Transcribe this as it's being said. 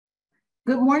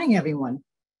Good morning, everyone.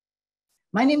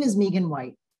 My name is Megan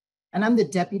White, and I'm the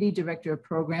Deputy Director of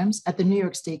Programs at the New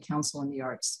York State Council on the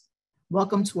Arts.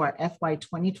 Welcome to our FY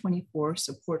 2024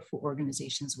 Support for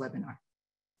Organizations webinar.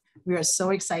 We are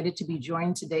so excited to be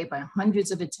joined today by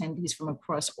hundreds of attendees from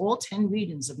across all 10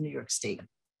 regions of New York State.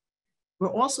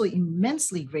 We're also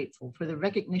immensely grateful for the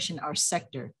recognition our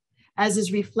sector, as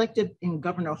is reflected in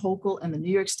Governor Hochul and the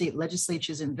New York State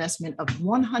Legislature's investment of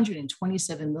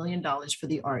 $127 million for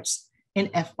the arts in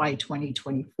FY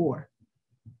 2024.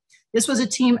 This was a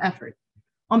team effort.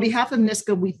 On behalf of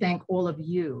NYSCA, we thank all of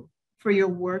you for your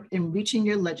work in reaching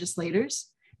your legislators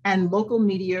and local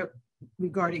media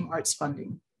regarding arts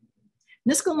funding.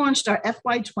 NYSCA launched our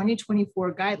FY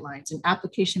 2024 guidelines and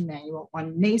application manual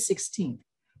on May 16th.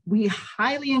 We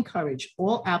highly encourage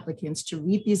all applicants to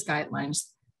read these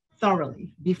guidelines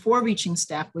thoroughly before reaching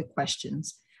staff with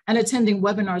questions and attending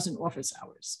webinars and office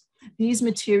hours. These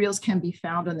materials can be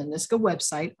found on the NYSCA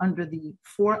website under the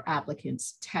For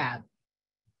Applicants tab.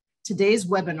 Today's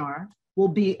webinar will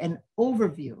be an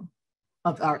overview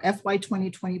of our FY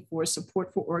 2024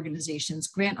 Support for Organizations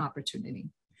grant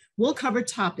opportunity. We'll cover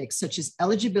topics such as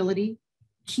eligibility,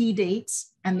 key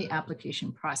dates, and the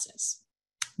application process.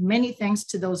 Many thanks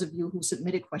to those of you who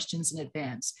submitted questions in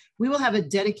advance. We will have a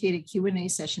dedicated Q&A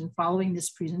session following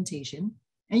this presentation,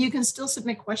 and you can still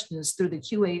submit questions through the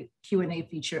Q&A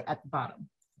feature at the bottom.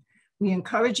 We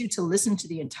encourage you to listen to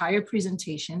the entire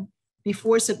presentation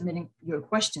before submitting your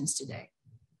questions today.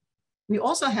 We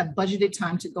also have budgeted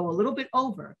time to go a little bit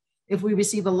over if we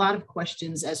receive a lot of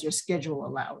questions as your schedule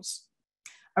allows.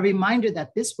 A reminder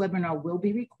that this webinar will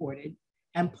be recorded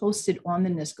and posted on the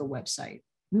NYSCA website.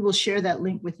 We will share that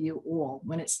link with you all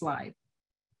when it's live.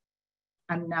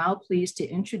 I'm now pleased to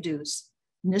introduce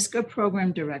NYSCA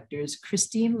Program Directors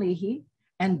Christine Leahy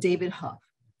and David Huff,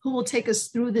 who will take us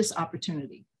through this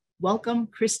opportunity. Welcome,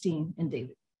 Christine and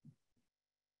David.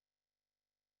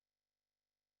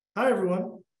 Hi,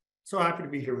 everyone. So happy to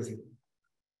be here with you.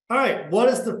 All right, what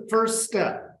is the first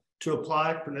step to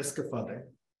apply for NYSCA funding?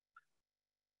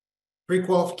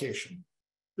 Pre-qualification.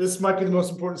 This might be the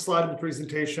most important slide in the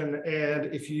presentation,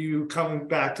 and if you come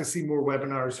back to see more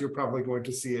webinars, you're probably going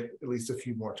to see it at least a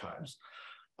few more times.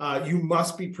 You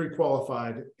must be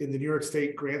pre-qualified in the New York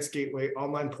State Grants Gateway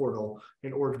online portal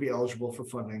in order to be eligible for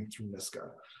funding through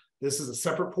NYSCA. This is a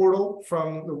separate portal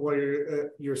from the way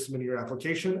you're submitting your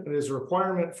application, and is a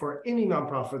requirement for any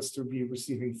nonprofits to be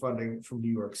receiving funding from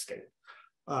New York State.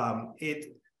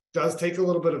 It does take a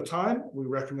little bit of time. We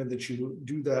recommend that you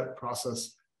do that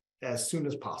process as soon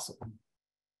as possible.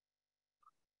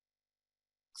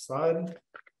 Slide.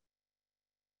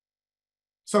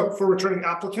 So for returning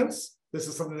applicants, this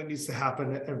is something that needs to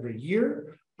happen every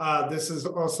year. This is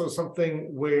also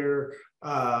something where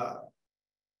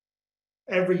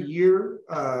every year,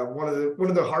 one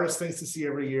of the hardest things to see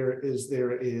every year is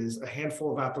there is a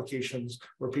handful of applications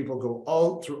where people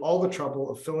go through all the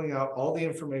trouble of filling out all the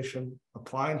information,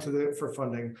 applying for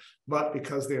funding, but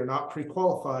because they are not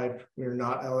pre-qualified, they are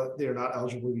not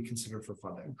eligible to be considered for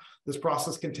funding. This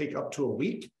process can take up to a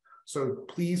week, so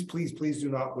please, please, please do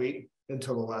not wait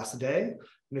until the last day.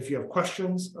 And if you have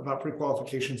questions about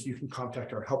pre-qualifications, you can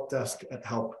contact our help desk at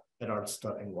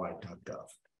help@arts.ny.gov.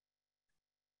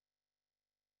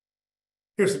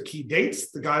 Here's the key dates.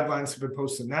 The guidelines have been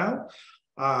posted now,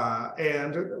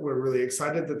 and we're really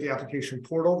excited that the application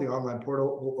portal, the online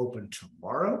portal, will open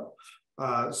tomorrow.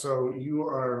 So you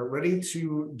are ready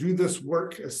to do this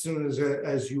work as soon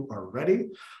as you are ready.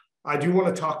 I do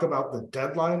want to talk about the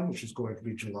deadline, which is going to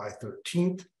be July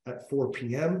 13th at 4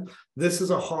 p.m. This is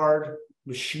a hard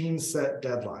machine set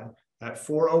deadline. At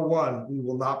 4:01, we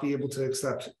will not be able to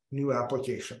accept new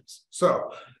applications.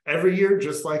 So every year,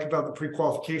 just like about the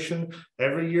pre-qualification,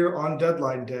 every year on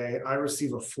deadline day, I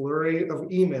receive a flurry of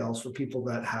emails for people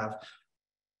that have,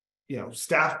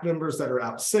 staff members that are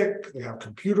out sick, they have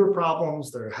computer problems,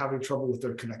 they're having trouble with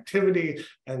their connectivity,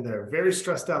 and they're very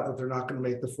stressed out that they're not going to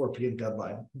make the 4 p.m.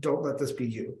 deadline. Don't let this be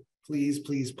you. Please,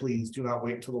 please, please do not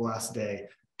wait until the last day.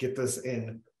 Get this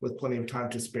in with plenty of time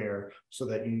to spare so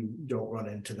that you don't run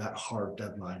into that hard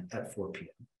deadline at 4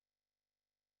 p.m.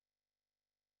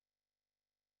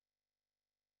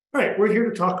 All right, we're here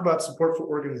to talk about Support for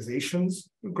Organizations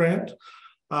grant.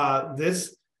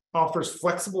 This offers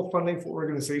flexible funding for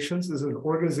organizations. This is an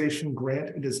organization grant.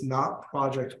 It is not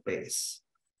project-based.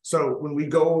 So when we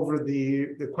go over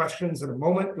the questions in a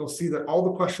moment, you'll see that all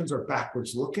the questions are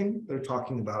backwards looking. They're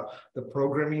talking about the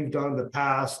programming you've done in the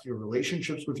past, your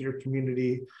relationships with your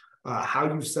community,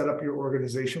 how you've set up your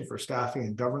organization for staffing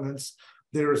and governance.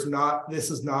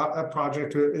 This is not a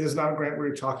project, it is not a grant where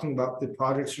you're talking about the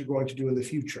projects you're going to do in the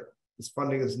future. This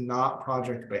funding is not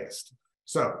project-based.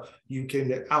 So you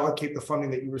can allocate the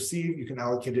funding that you receive. You can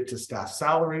allocate it to staff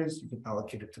salaries. You can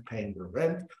allocate it to paying your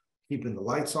rent, keeping the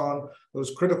lights on,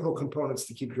 those critical components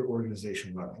to keep your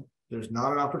organization running. There's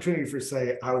not an opportunity for,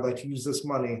 say, I would like to use this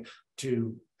money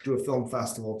to do a film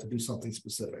festival, to do something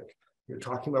specific. You're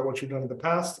talking about what you've done in the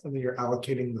past, and then you're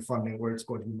allocating the funding where it's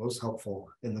going to be most helpful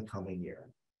in the coming year.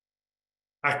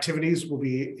 Activities will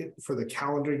be for the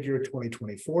calendar year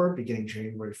 2024, beginning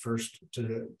January 1st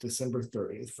to December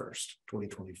 31st,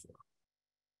 2024.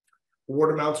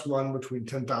 Award amounts run between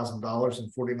 $10,000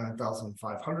 and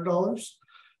 $49,500,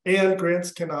 and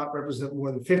grants cannot represent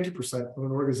more than 50% of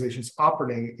an organization's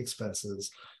operating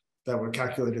expenses that were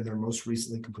calculated in their most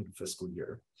recently completed fiscal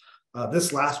year.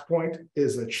 This last point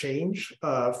is a change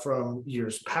from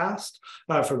years past,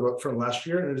 from last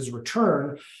year, and it is a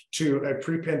return to a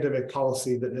pre-pandemic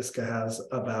policy that NYSCA has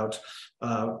about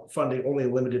funding only a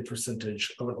limited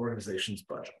percentage of an organization's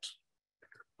budget.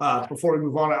 Before we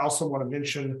move on, I also want to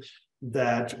mention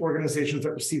that organizations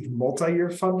that received multi-year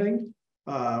funding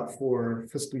for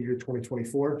fiscal year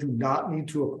 2024 do not need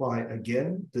to apply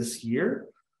again this year.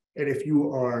 And if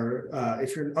you're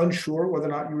unsure whether or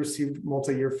not you received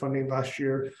multi-year funding last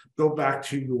year, go back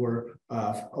to your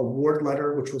award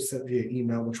letter, which was sent via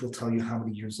email, which will tell you how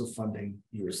many years of funding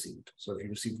you received. So if you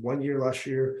received 1 year last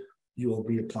year, you will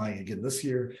be applying again this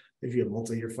year. If you have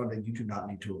multi-year funding, you do not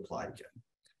need to apply again.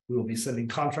 We will be sending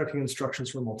contracting instructions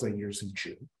for multi-years in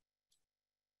June.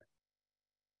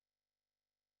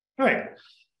 All right.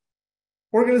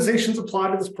 Organizations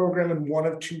apply to this program in one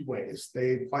of two ways.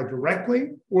 They apply directly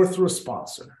or through a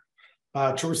sponsor.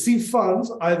 To receive funds,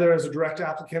 either as a direct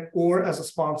applicant or as a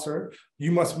sponsor,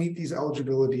 you must meet these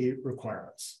eligibility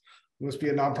requirements. You must be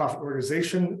a nonprofit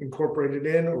organization incorporated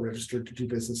in or registered to do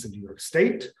business in New York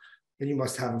State, and you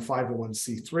must have a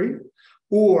 501c3,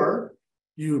 or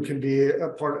you can be a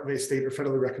part of a state or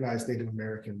federally recognized Native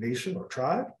American nation or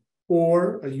tribe,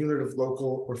 or a unit of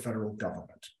local or federal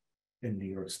government in New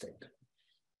York State.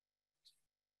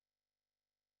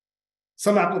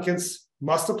 Some applicants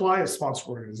must apply as sponsored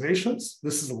organizations.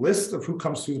 This is a list of who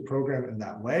comes through the program in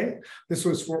that way. This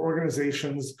was for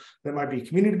organizations that might be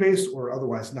community-based or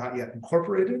otherwise not yet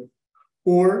incorporated,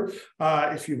 or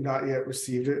if you've not yet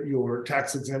received your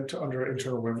tax exempt under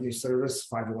Internal Revenue Service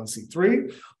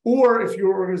 501c3, or if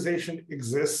your organization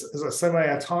exists as a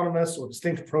semi-autonomous or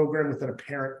distinct program within a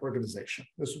parent organization.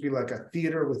 This would be like a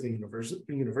theater within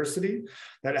a university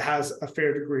that has a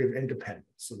fair degree of independence.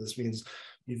 So this means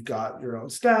you've got your own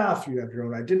staff, you have your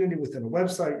own identity within a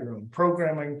website, your own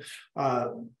programming.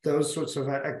 Those sorts of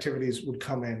activities would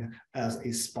come in as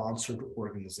a sponsored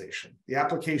organization. The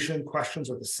application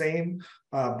questions are the same,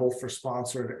 both for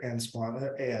sponsored and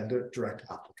direct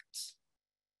applicants.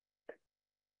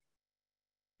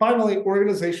 Finally,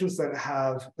 organizations that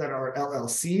are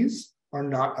LLCs are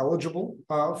not eligible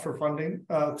for funding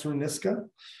through NYSCA.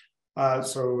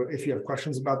 So if you have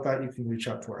questions about that, you can reach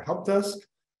out to our help desk.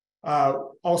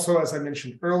 Also, as I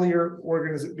mentioned earlier,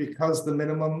 because the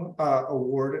minimum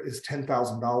award is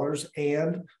 $10,000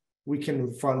 and we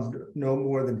can fund no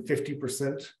more than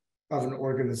 50% of an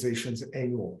organization's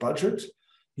annual budget,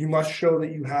 you must show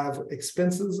that you have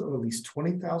expenses of at least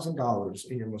 $20,000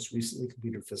 in your most recently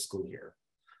completed fiscal year.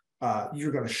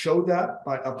 You're going to show that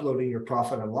by uploading your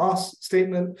profit and loss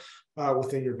statement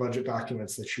within your budget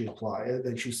documents that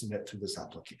you submit through this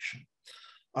application.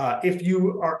 If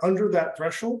you are under that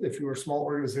threshold, if you're a small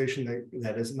organization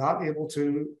that is not able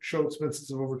to show expenses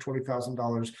of over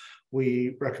 $20,000,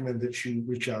 we recommend that you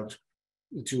reach out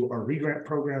to our re-grant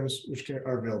programs, which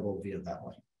are available via that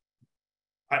way.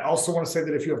 I also want to say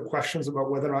that if you have questions about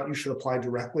whether or not you should apply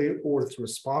directly or through a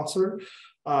sponsor,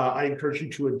 I encourage you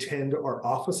to attend our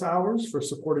office hours for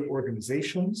supporting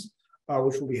organizations,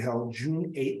 which will be held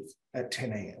June 8th at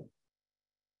 10 a.m.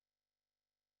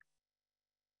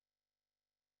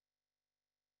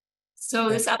 So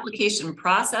this application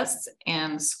process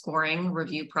and scoring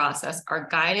review process are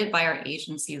guided by our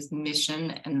agency's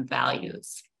mission and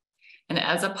values. And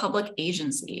as a public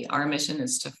agency, our mission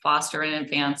is to foster and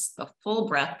advance the full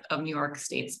breadth of New York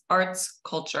State's arts,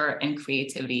 culture, and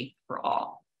creativity for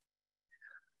all.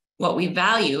 What we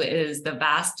value is the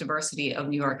vast diversity of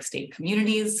New York State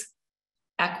communities,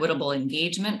 equitable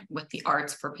engagement with the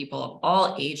arts for people of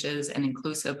all ages and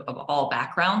inclusive of all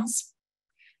backgrounds,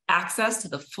 access to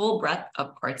the full breadth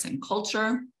of arts and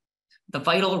culture, the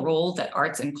vital role that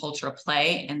arts and culture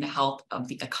play in the health of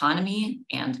the economy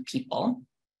and people,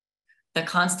 the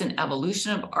constant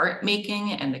evolution of art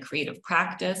making and the creative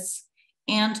practice,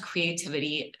 and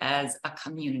creativity as a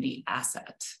community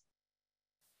asset.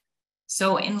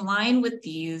 So in line with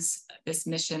this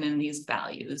mission and these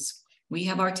values, we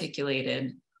have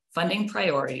articulated funding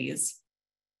priorities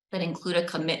that include a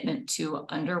commitment to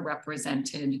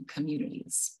underrepresented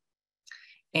communities.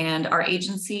 And our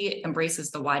agency embraces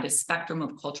the widest spectrum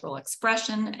of cultural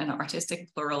expression and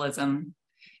artistic pluralism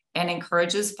and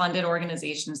encourages funded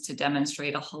organizations to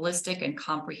demonstrate a holistic and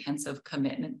comprehensive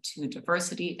commitment to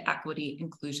diversity, equity,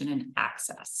 inclusion, and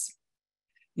access.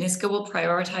 NYSCA will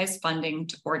prioritize funding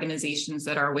to organizations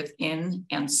that are within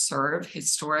and serve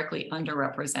historically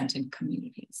underrepresented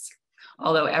communities,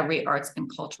 although every arts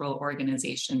and cultural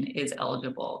organization is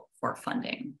eligible for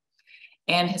funding.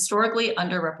 And historically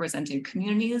underrepresented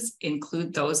communities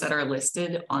include those that are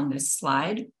listed on this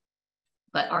slide,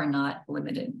 but are not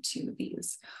limited to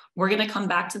these. We're going to come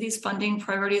back to these funding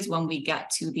priorities when we get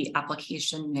to the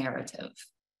application narrative.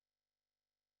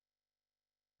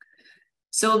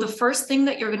 So the first thing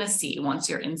that you're going to see once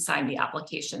you're inside the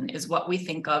application is what we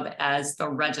think of as the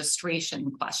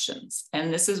registration questions.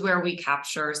 And this is where we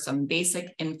capture some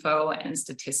basic info and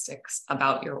statistics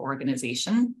about your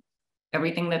organization.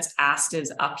 Everything that's asked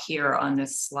is up here on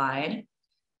this slide.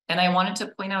 And I wanted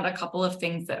to point out a couple of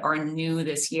things that are new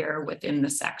this year within the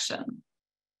section.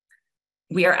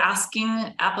 We are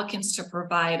asking applicants to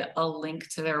provide a link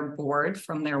to their board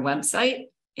from their website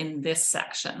in this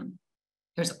section.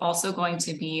 There's also going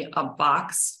to be a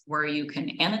box where you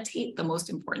can annotate the most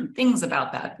important things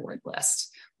about that board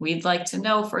list. We'd like to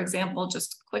know, for example,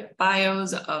 just quick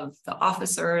bios of the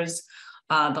officers,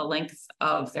 the length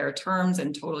of their terms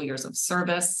and total years of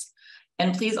service.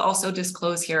 And please also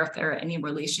disclose here if there are any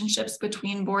relationships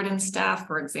between board and staff.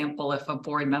 For example, if a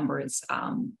board member is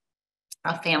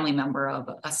a family member of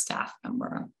a staff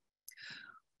member.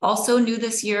 Also new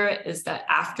this year is that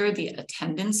after the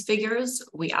attendance figures,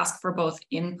 we ask for both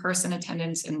in-person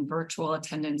attendance and virtual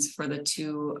attendance for the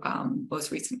two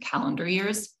most recent calendar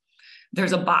years.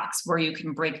 There's a box where you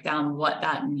can break down what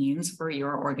that means for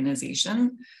your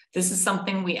organization. This is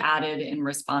something we added in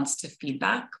response to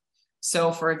feedback.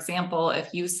 So for example,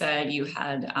 if you said you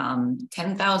had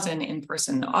 10,000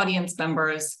 in-person audience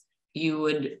members, you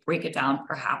would break it down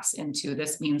perhaps into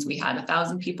this means we had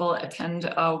 1,000 people attend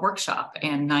a workshop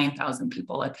and 9,000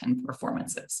 people attend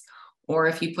performances. Or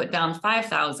if you put down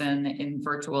 5,000 in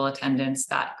virtual attendance,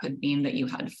 that could mean that you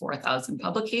had 4,000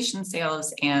 publication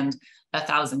sales and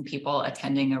 1,000 people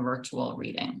attending a virtual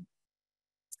reading.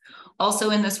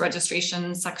 Also in this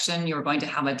registration section, you're going to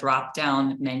have a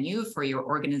drop-down menu for your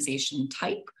organization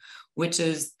type, which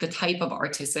is the type of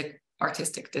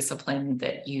artistic discipline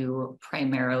that you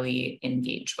primarily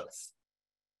engage with.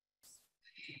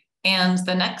 And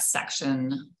the next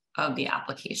section of the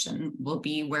application will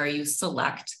be where you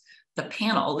select the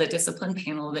panel, the discipline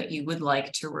panel that you would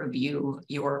like to review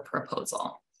your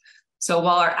proposal. So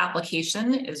while our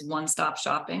application is one-stop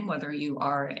shopping, whether you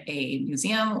are a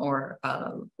museum or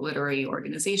a literary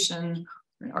organization,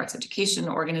 or an arts education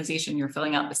organization, you're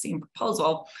filling out the same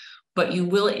proposal, but you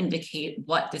will indicate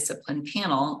what discipline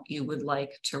panel you would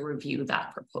like to review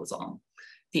that proposal.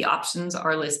 The options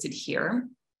are listed here.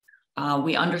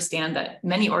 We understand that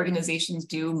many organizations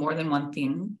do more than one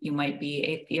thing. You might be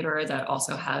a theater that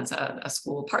also has a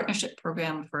school partnership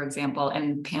program, for example,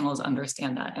 and panels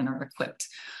understand that and are equipped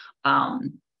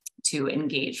to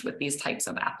engage with these types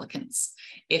of applicants.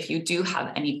 If you do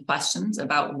have any questions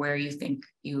about where you think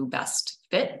you best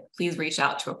fit, please reach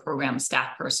out to a program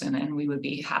staff person and we would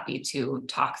be happy to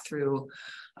talk through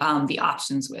the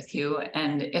options with you.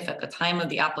 And if at the time of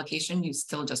the application, you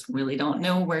still just really don't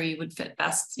know where you would fit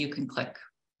best, you can click,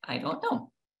 I don't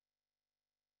know.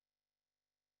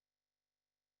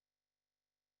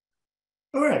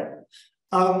 All right.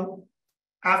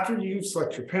 After you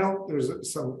select your panel,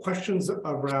 there's some questions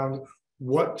around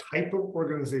what type of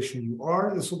organization you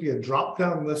are. This will be a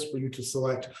drop-down list for you to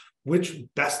select which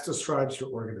best describes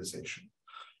your organization.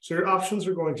 So your options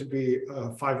are going to be a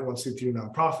 501c3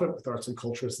 nonprofit with arts and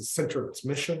culture as the center of its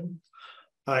mission,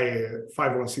 a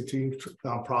 501c3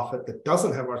 nonprofit that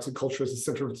doesn't have arts and culture as the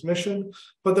center of its mission,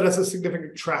 but that has a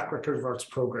significant track record of arts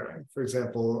programming. For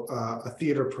example, a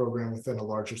theater program within a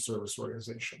larger service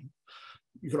organization.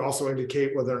 You can also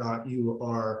indicate whether or not you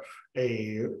are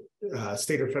a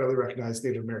state or federally recognized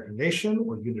Native American nation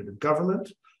or unit of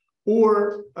government,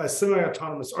 or a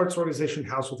semi-autonomous arts organization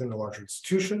housed within a larger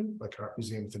institution, like an art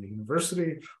museum within a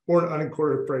university, or an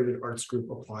unincorporated arts group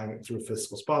applying it through a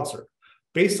fiscal sponsor.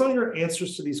 Based on your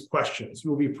answers to these questions,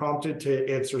 you will be prompted to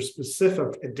answer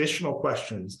specific additional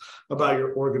questions about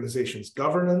your organization's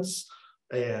governance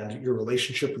and your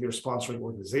relationship with your sponsoring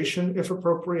organization, if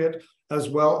appropriate, as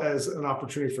well as an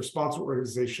opportunity for sponsor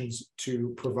organizations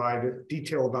to provide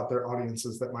detail about their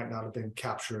audiences that might not have been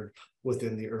captured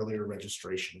within the earlier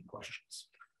registration questions.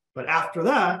 But after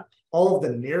that, All of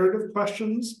the narrative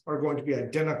questions are going to be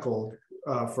identical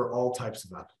for all types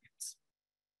of applicants.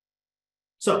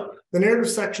 So the narrative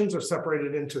sections are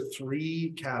separated into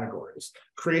 3 categories: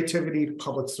 creativity,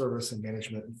 public service, and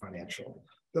management and financial.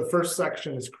 The first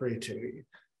section is creativity.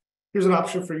 Here's an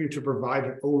option for you to provide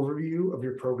an overview of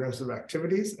your programs and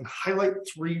activities and highlight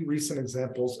 3 recent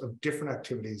examples of different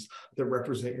activities that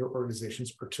represent your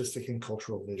organization's artistic and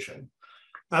cultural vision.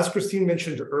 As Christine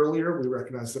mentioned earlier, we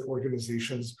recognize that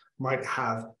organizations might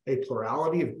have a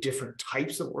plurality of different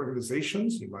types of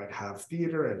organizations. You might have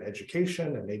theater and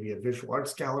education and maybe a visual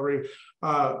arts gallery.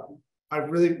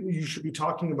 You should be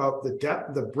talking about the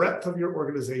depth, the breadth of your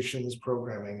organization's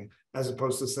programming, as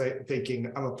opposed to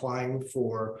thinking I'm applying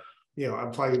for, I'm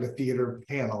applying to theater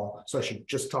panel, so I should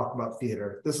just talk about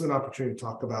theater. This is an opportunity to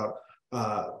talk about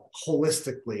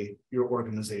holistically your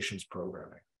organization's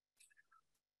programming.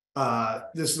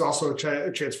 This is also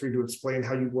a chance for you to explain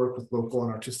how you work with local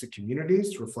and artistic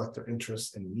communities to reflect their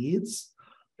interests and needs.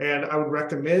 And I would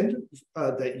recommend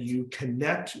that you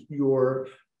connect your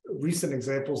recent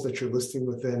examples that you're listing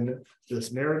within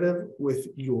this narrative with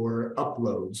your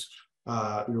uploads,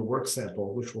 your work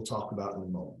sample, which we'll talk about in a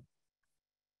moment.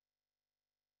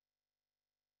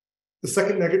 The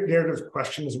second narrative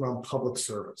question is around public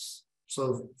service.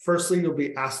 So firstly, you'll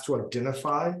be asked to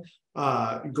identify,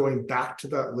 going back to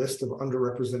that list of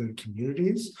underrepresented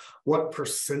communities, what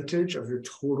percentage of your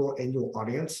total annual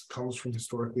audience comes from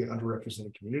historically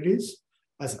underrepresented communities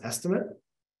as an estimate.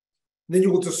 Then you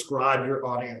will describe your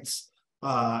audience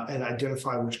and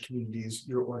identify which communities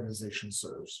your organization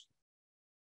serves.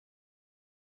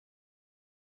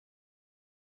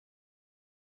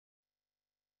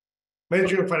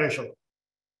 Management and financial.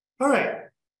 All right.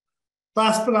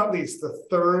 Last but not least, the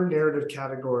third narrative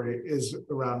category is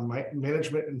around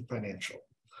management and financial.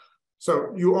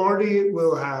 So you already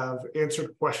will have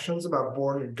answered questions about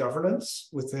board and governance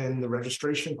within the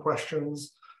registration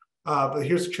questions, but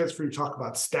here's a chance for you to talk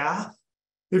about staff.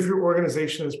 If your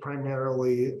organization is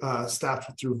primarily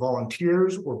staffed through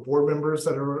volunteers or board members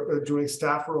that are doing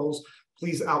staff roles,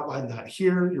 please outline that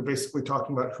here. You're basically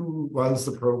talking about who runs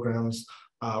the programs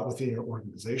within your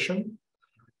organization.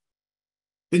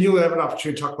 Then you'll have an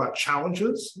opportunity to talk about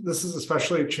challenges. This is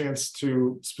especially a chance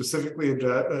to specifically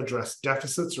address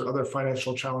deficits or other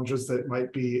financial challenges that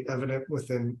might be evident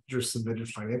within your submitted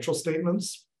financial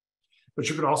statements. But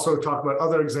you could also talk about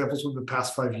other examples within the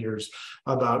past 5 years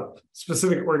about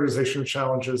specific organizational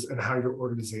challenges and how your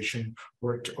organization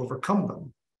worked to overcome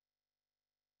them.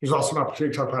 There's also an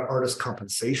opportunity to talk about artist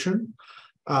compensation.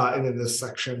 And in this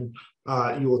section,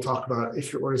 you will talk about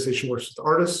if your organization works with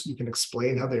artists, you can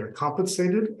explain how they are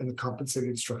compensated and the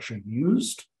compensating structure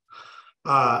used.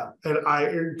 And I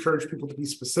encourage people to be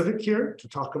specific here, to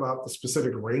talk about the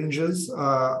specific ranges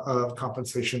of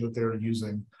compensation that they're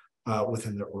using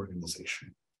within their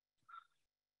organization.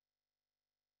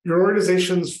 Your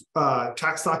organization's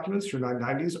tax documents, your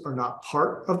 990s, are not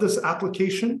part of this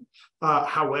application.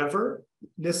 However,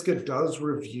 NYSCA does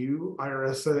review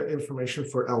IRS information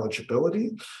for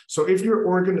eligibility. So if your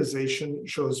organization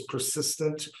shows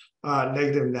persistent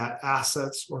negative net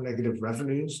assets or negative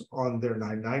revenues on their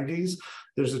 990s,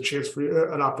 there's a chance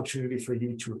for an opportunity for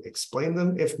you to explain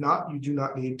them. If not, you do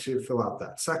not need to fill out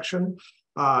that section.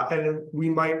 And we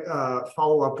might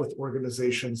follow up with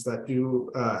organizations that do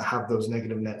have those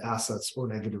negative net assets or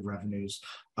negative revenues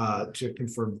to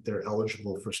confirm that they're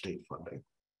eligible for state funding.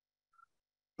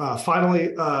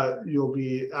 Finally, you'll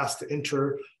be asked to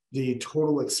enter the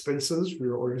total expenses for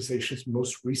your organization's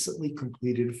most recently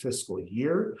completed fiscal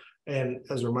year. And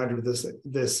as a reminder,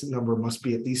 this number must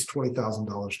be at least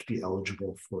 $20,000 to be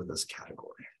eligible for this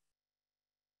category.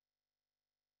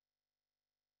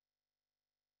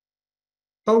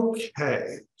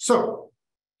 Okay, so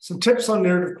some tips on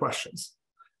narrative questions.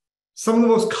 Some of the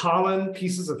most common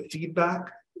pieces of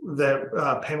feedback that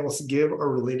panelists give are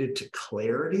related to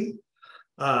clarity.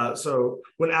 So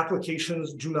when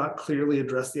applications do not clearly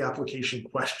address the application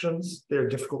questions, they're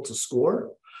difficult to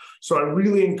score. So I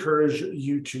really encourage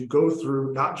you to go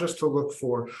through, not just to look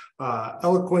for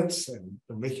eloquence and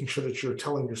making sure that you're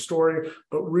telling your story,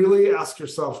 but really ask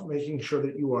yourself, making sure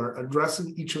that you are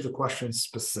addressing each of the questions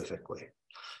specifically.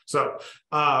 So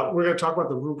we're going to talk about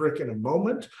the rubric in a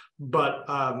moment, but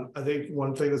I think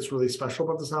one thing that's really special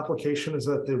about this application is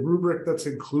that the rubric that's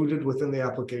included within the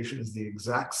application is the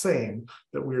exact same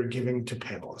that we are giving to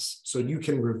panelists. So you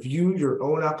can review your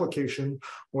own application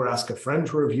or ask a friend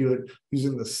to review it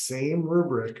using the same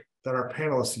rubric that our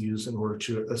panelists use in order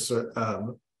to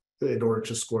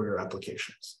score your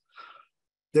applications.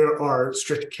 There are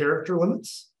strict character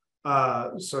limits,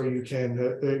 so you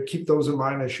can keep those in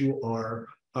mind as you are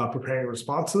preparing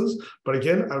responses. But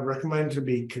again, I recommend to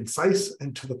be concise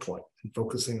and to the point and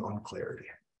focusing on clarity.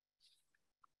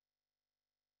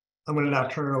 I'm going to now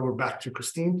turn it over back to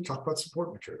Christine to talk about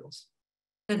support materials.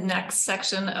 The next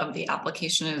section of the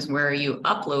application is where you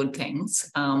upload things.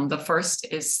 The first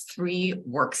is 3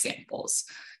 work samples.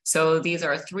 So these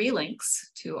are 3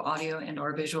 links to audio and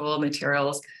or visual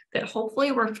materials that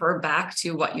hopefully refer back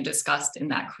to what you discussed in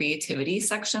that creativity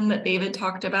section that David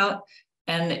talked about.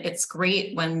 And it's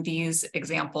great when these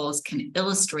examples can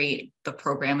illustrate the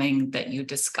programming that you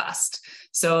discussed.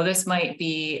 So this might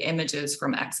be images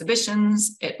from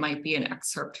exhibitions, it might be an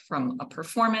excerpt from a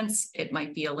performance, it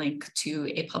might be a link to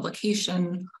a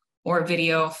publication or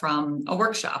video from a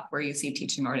workshop where you see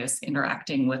teaching artists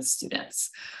interacting with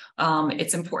students.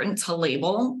 It's important to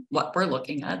label what we're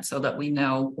looking at so that we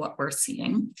know what we're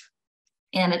seeing.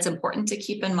 And it's important to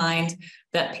keep in mind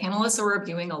that panelists are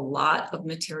reviewing a lot of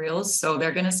materials, so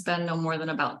they're going to spend no more than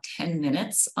about 10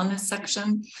 minutes on this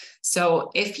section. So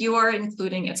if you are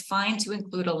including, it's fine to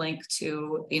include a link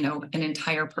to, an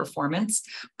entire performance,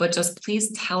 but just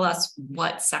please tell us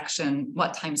what section,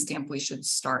 what timestamp we should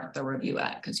start the review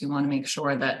at, because you want to make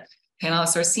sure that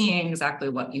panelists are seeing exactly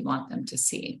what you want them to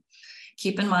see.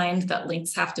 Keep in mind that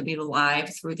links have to be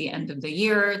live through the end of the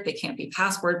year. They can't be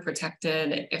password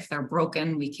protected. If they're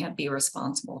broken, we can't be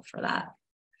responsible for that.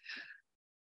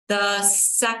 The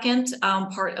second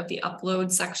part of the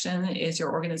upload section is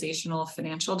your organizational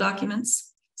financial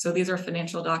documents. So these are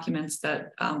financial documents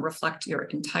that reflect your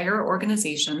entire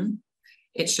organization.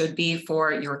 It should be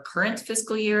for your current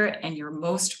fiscal year and your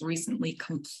most recently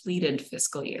completed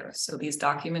fiscal year. So these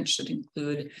documents should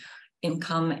include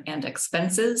income and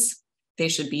expenses. They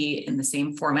should be in the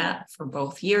same format for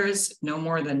both years, no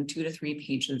more than 2 to 3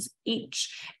 pages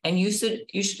each. And you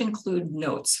should include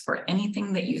notes for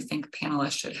anything that you think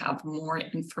panelists should have more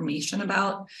information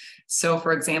about. So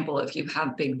for example, if you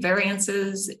have big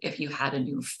variances, if you had a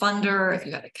new funder, if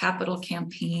you had a capital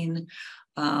campaign,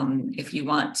 if you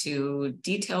want to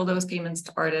detail those payments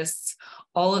to artists,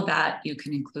 all of that you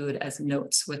can include as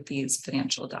notes with these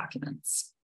financial documents.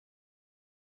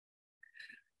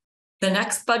 The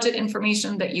next budget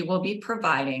information that you will be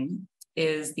providing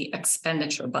is the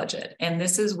expenditure budget. And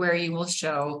this is where you will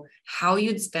show how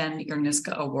you'd spend your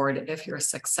NYSCA award if you're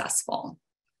successful.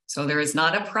 So there is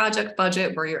not a project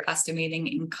budget where you're estimating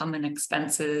income and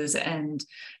expenses and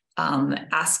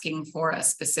asking for a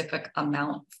specific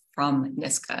amount from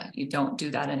NYSCA. You don't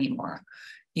do that anymore.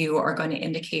 You are going to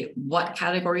indicate what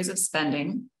categories of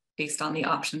spending based on the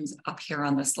options up here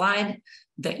on the slide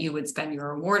that you would spend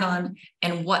your award on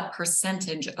and what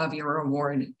percentage of your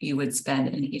award you would spend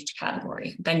in each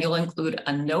category. Then you'll include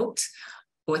a note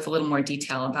with a little more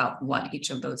detail about what each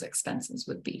of those expenses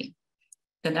would be.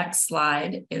 The next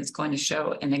slide is going to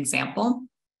show an example.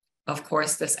 Of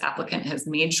course, this applicant has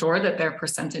made sure that their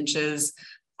percentages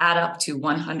add up to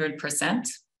 100%.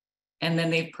 And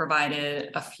then they've provided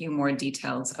a few more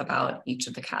details about each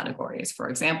of the categories. For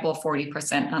example,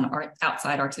 40% on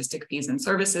outside artistic fees and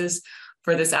services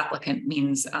for this applicant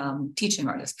means teaching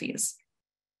artist fees.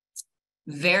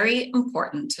 Very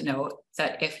important to note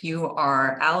that if you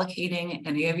are allocating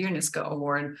any of your NYSCA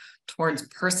award towards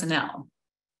personnel,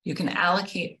 you can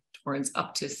allocate towards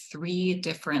up to 3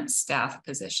 different staff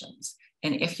positions.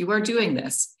 And if you are doing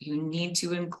this, you need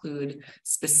to include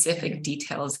specific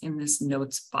details in this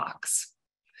notes box.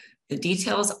 The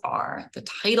details are the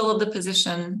title of the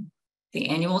position, the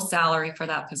annual salary for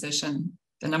that position,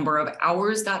 the number of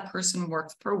hours that person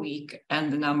works per week,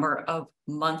 and the number of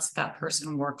months that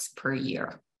person works per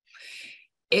year.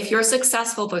 If you're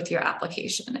successful with your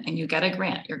application and you get a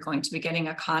grant, you're going to be getting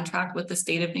a contract with the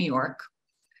state of New York.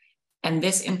 And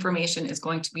this information is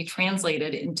going to be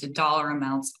translated into dollar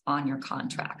amounts on your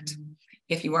contract.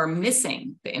 If you are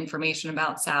missing the information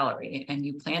about salary and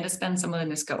you plan to spend some of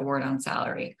the NYSCA award on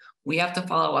salary, we have to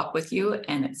follow up with you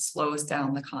and it slows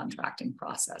down the contracting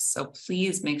process. So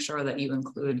please make sure that you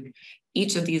include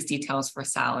each of these details for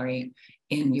salary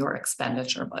in your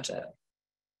expenditure budget.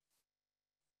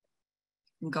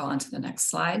 Go on to the next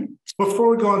slide. Before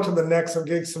we go on to the next, I'm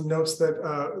getting some notes that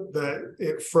that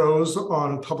it froze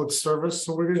on public service.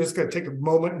 So we're just going to take a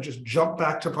moment and just jump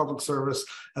back to public service,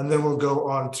 and then we'll go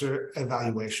on to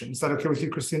evaluation. Is that okay with you,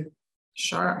 Christine?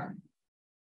 Sure.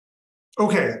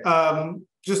 Okay,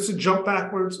 just to jump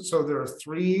backwards. So there are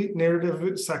 3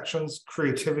 narrative sections: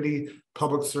 creativity,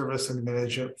 public service, and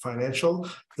management financial.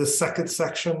 The second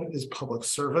section is public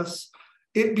service.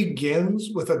 It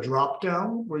begins with a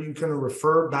drop-down where you can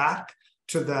refer back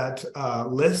to that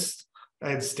list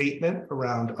and statement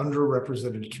around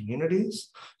underrepresented communities.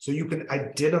 So you can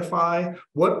identify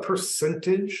what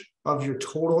percentage of your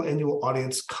total annual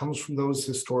audience comes from those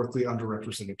historically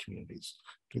underrepresented communities,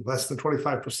 between less than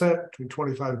 25%, between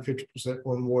 25 and 50%,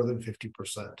 or more than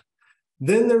 50%.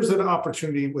 Then there's an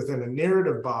opportunity within a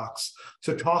narrative box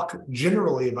to talk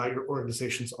generally about your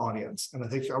organization's audience. And I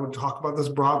think I would talk about this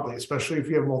broadly, especially if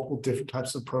you have multiple different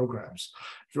types of programs.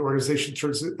 If your organization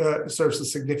serves a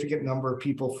significant number of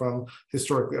people from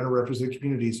historically underrepresented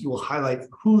communities, you will highlight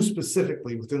who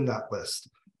specifically within that list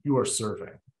you are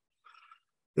serving.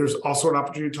 There's also an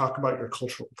opportunity to talk about your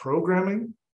cultural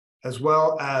programming, as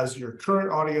well as your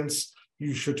current audience.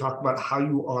 You should talk about how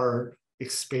you are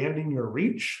expanding your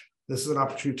reach. This is an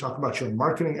opportunity to talk about your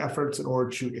marketing efforts in order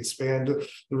to expand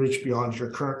the reach beyond your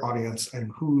current audience and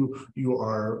who you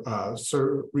are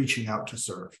reaching out to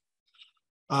serve.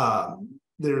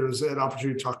 There's an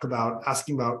opportunity to talk about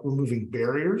asking about removing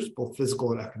barriers, both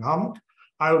physical and economic.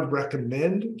 I would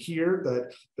recommend here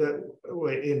that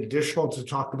in addition to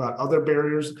talk about other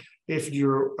barriers, if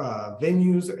your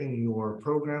venues and your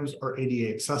programs are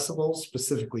ADA accessible,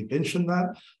 specifically mention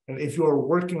that. And if you are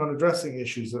working on addressing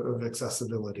issues of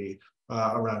accessibility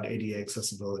around ADA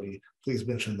accessibility, please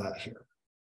mention that here.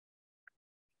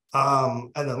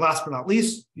 And then last but not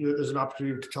least, there's an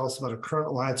opportunity to tell us about a current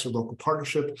alliance or local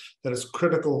partnership that is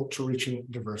critical to reaching a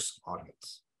diverse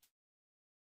audience.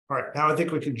 All right, now I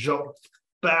think we can jump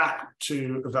back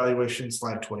to evaluation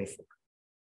slide 24.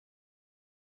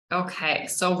 Okay,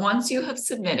 so once you have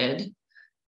submitted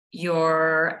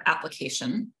your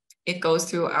application, it goes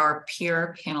through our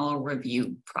peer panel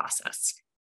review process.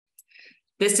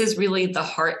 This is really the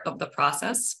heart of the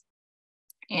process,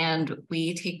 and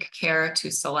we take care to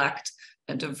select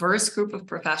a diverse group of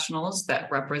professionals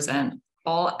that represent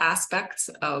all aspects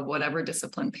of whatever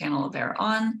discipline panel they're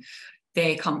on.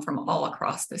 They come from all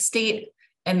across the state,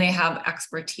 and they have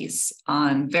expertise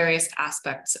on various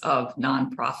aspects of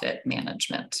nonprofit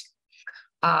management.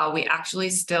 We actually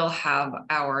still have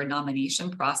our nomination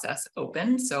process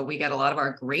open. So we get a lot of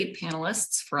our great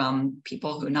panelists from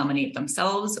people who nominate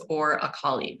themselves or a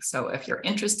colleague. So if you're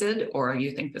interested or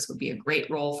you think this would be a great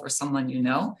role for someone you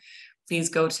know, please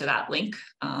go to that link,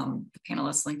 the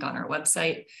panelist link on our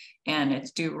website, and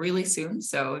it's due really soon.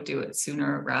 So do it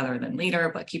sooner rather than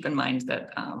later, but keep in mind that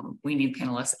we need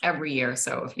panelists every year.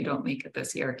 So if you don't make it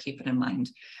this year, keep it in mind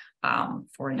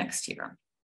for next year.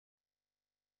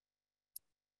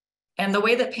 And the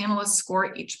way that panelists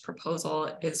score each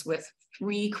proposal is with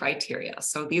 3 criteria.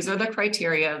 So these are the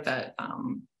criteria that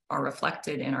are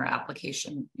reflected in our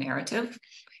application narrative.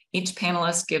 Each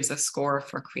panelist gives a score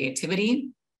for creativity,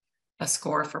 a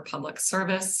score for public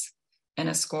service, and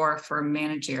a score for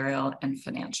managerial and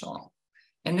financial.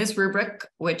 In this rubric,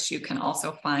 which you can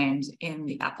also find in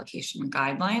the application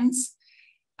guidelines,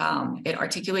 it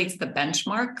articulates the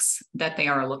benchmarks that they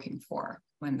are looking for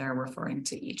when they're referring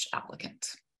to each applicant.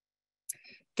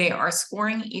 They are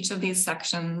scoring each of these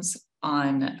sections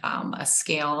on a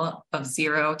scale of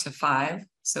 0 to 5.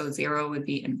 So 0 would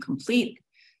be incomplete,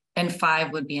 and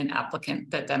 5 would be an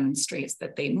applicant that demonstrates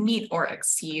that they meet or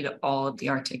exceed all of the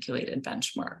articulated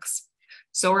benchmarks.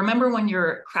 So remember, when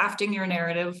you're crafting your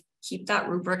narrative, keep that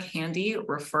rubric handy,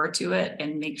 refer to it,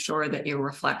 and make sure that you're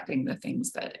reflecting the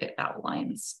things that it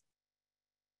outlines.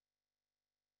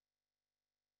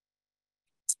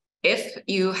 If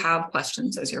you have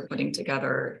questions as you're putting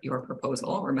together your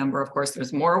proposal, remember, of course,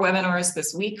 there's more webinars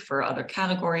this week for other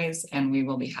categories, and we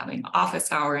will be having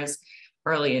office hours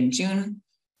early in June.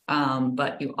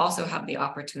 But you also have the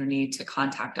opportunity to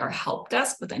contact our help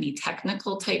desk with any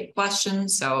technical type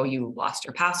questions. So you lost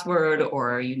your password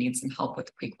or you need some help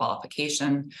with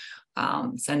pre-qualification,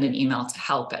 send an email to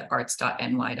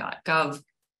help@arts.ny.gov.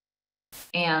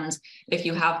 And if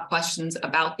you have questions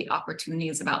about the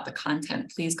opportunities, about the content,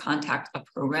 please contact a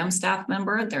program staff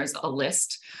member. There's a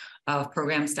list of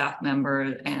program staff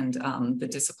members and the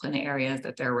discipline areas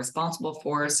that they're responsible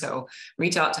for. So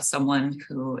reach out to someone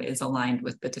who is aligned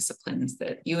with the disciplines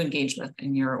that you engage with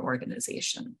in your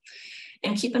organization.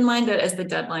 And keep in mind that as the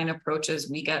deadline approaches,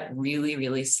 we get really,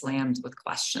 really slammed with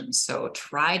questions. So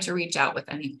try to reach out with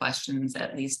any questions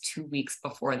at least 2 weeks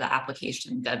before the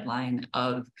application deadline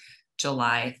of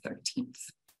July 13th.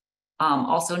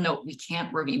 Also note, we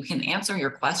can't review, we can answer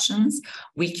your questions.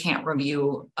 We can't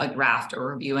review a draft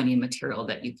or review any material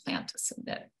that you plan to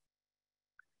submit.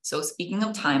 So speaking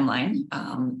of timeline,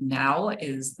 now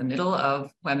is the middle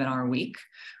of webinar week.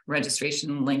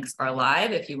 Registration links are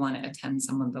live if you want to attend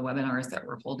some of the webinars that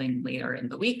we're holding later in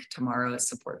the week. Tomorrow is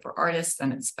support for artists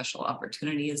and its special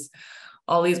opportunities.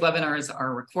 All these webinars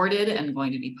are recorded and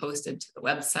going to be posted to the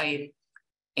website.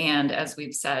 And as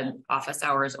we've said, office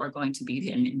hours are going to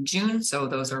be in June. So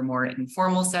those are more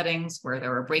informal settings where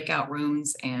there are breakout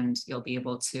rooms and you'll be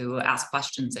able to ask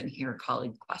questions and hear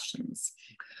colleague questions.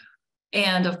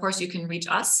 And of course, you can reach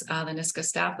us, the NYSCA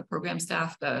staff, the program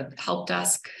staff, the help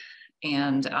desk.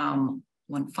 And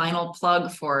one final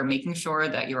plug for making sure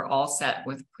that you're all set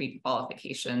with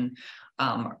pre-qualification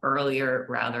earlier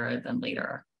rather than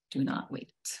later. Do not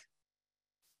wait.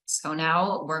 So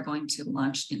now we're going to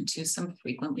launch into some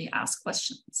frequently asked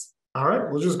questions. All right,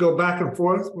 we'll just go back and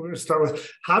forth. We're going to start with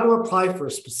how to apply for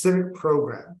a specific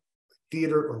program,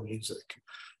 theater or music.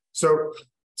 So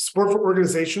Support for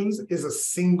Organizations is a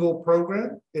single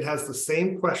program. It has the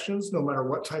same questions no matter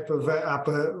what type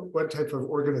of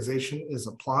organization is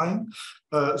applying.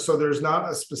 So there's not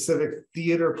a specific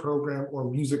theater program or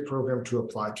music program to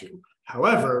apply to.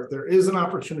 However, there is an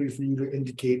opportunity for you to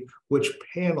indicate which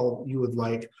panel you would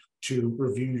like to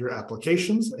review your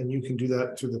applications, and you can do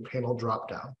that through the panel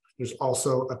dropdown. There's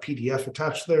also a PDF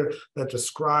attached there that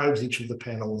describes each of the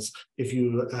panels if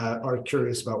you are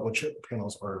curious about which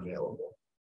panels are available.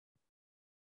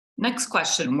 Next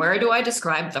question, where do I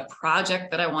describe the project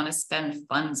that I want to spend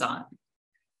funds on?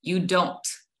 You don't.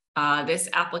 This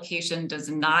application does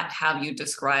not have you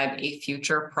describe a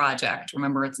future project.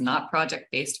 Remember, it's not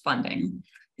project-based funding.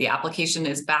 The application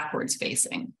is backwards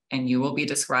facing, and you will be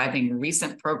describing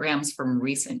recent programs from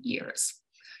recent years.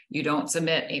 You don't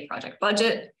submit a project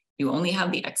budget. You only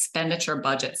have the expenditure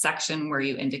budget section where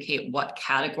you indicate what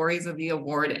categories of the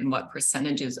award and what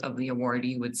percentages of the award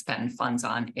you would spend funds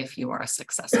on if you are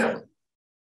successful.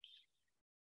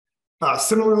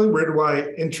 Similarly, where do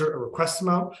I enter a request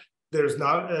amount? There's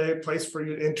not a place for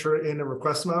you to enter in a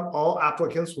request amount. All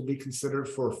applicants will be considered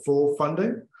for full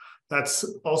funding. That's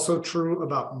also true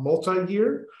about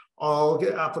multi-year. All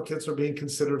applicants are being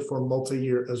considered for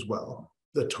multi-year as well.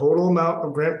 The total amount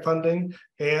of grant funding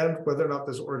and whether or not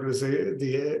this organization,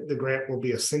 the grant will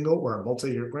be a single or a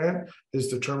multi-year grant is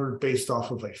determined based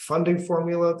off of a funding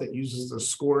formula that uses the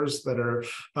scores that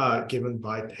are given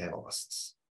by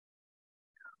panelists.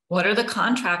 What are the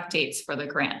contract dates for the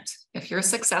grant? If you're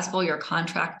successful, your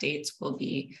contract dates will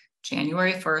be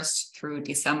January 1st through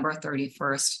December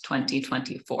 31st,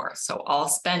 2024. So all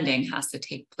spending has to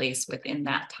take place within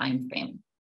that time frame.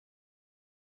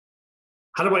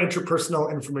 How do I enter personnel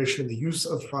information in the use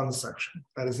of funds section?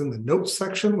 That is in the notes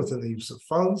section within the use of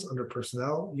funds under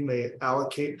personnel. You may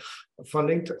allocate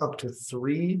funding to up to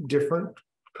 3 different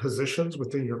positions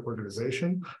within your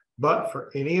organization. But for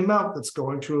any amount that's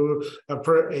going to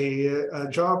a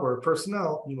job or a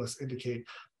personnel, you must indicate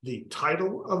the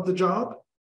title of the job,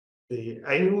 the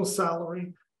annual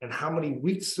salary, and how many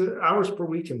weeks, hours per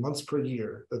week and months per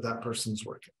year that person's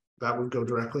working. That would go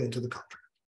directly into the contract.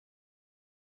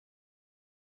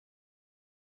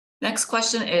 Next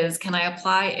question is, can I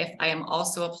apply if I am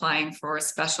also applying for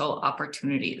special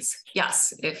opportunities?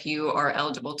 Yes, if you are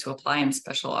eligible to apply in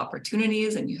special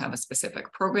opportunities and you have a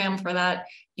specific program for that,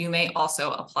 you may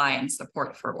also apply in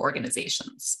support for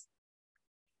organizations.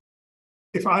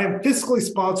 If I am fiscally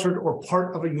sponsored or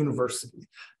part of a university,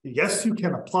 yes, you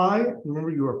can apply. Remember,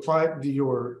 you apply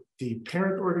the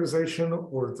parent organization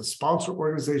or the sponsor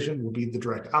organization will be the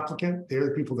direct applicant. They're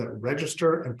the people that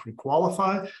register and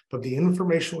pre-qualify, but the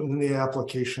information within the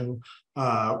application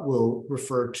will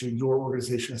refer to your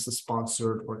organization as a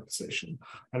sponsored organization.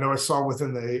 I know I saw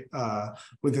within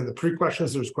the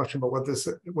pre-questions, there's a question about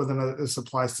whether or not this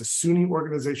applies to SUNY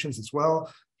organizations as well.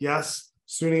 Yes.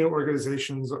 SUNY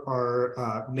organizations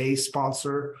may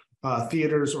sponsor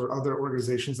theaters or other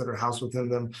organizations that are housed within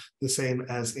them, the same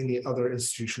as any other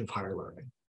institution of higher learning.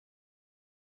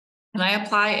 Can I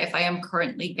apply if I am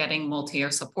currently getting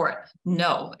multi-year support?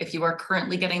 No, if you are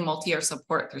currently getting multi-year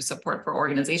support through support for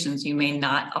organizations, you may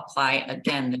not apply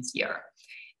again this year.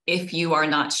 If you are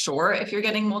not sure if you're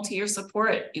getting multi-year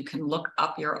support, you can look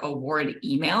up your award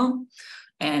email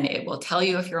and it will tell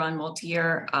you if you're on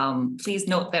multi-year. Please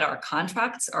note that our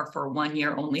contracts are for 1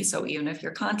 year only. So even if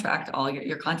your contract,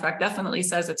 your contract definitely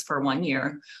says it's for 1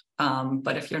 year.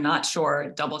 But if you're not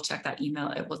sure, double check that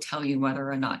email. It will tell you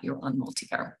whether or not you're on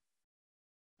multi-year.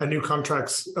 A new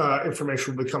contracts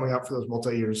information will be coming out for those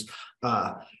multi-years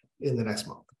in the next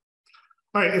month.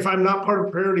 All right, if I'm not part of a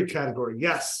priority category,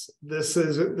 yes, this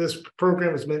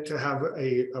program is meant to have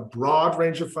a broad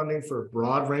range of funding for a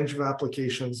broad range of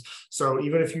applications. So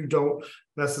even if you don't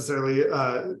necessarily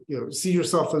see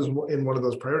yourself as in one of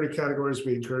those priority categories,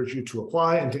 we encourage you to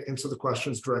apply and to answer the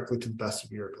questions directly to the best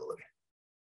of your ability.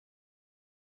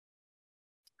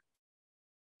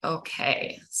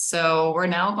 Okay, so we're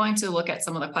now going to look at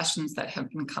some of the questions that have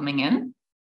been coming in.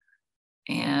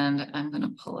 And I'm going to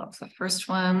pull up the first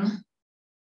one.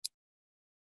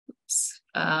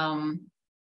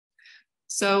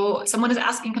 So someone is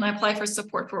asking, can I apply for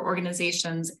support for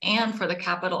organizations and for the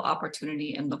capital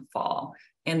opportunity in the fall?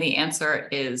 And the answer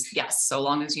is yes. So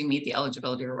long as you meet the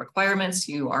eligibility requirements,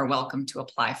 you are welcome to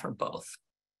apply for both.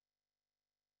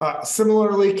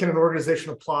 Similarly, can an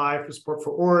organization apply for support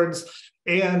for orgs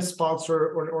and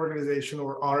sponsor an organization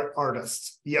or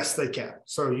artists? Yes, they can.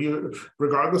 So you,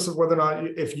 regardless of whether or not,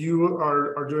 if you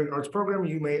are doing arts program,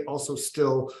 you may also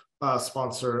still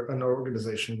sponsor an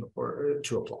organization or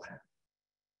to apply.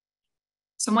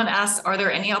 Someone asks, are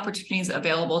there any opportunities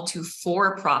available to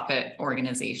for-profit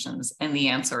organizations? And the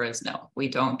answer is no. We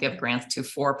don't give grants to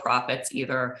for-profits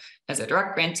either as a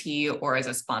direct grantee or as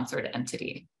a sponsored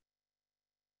entity.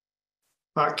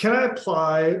 Can I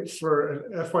apply for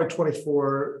an FY24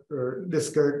 or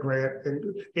NYSCA grant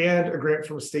and a grant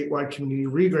from a statewide community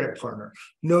re-grant partner?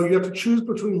 No, you have to choose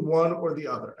between one or the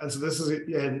other. And so this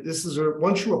is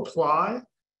once you apply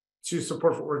to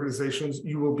support for organizations,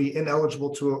 you will be ineligible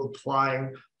to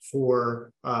applying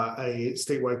for a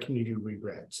statewide community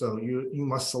re-grant. So you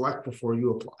must select before you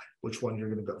apply which one you're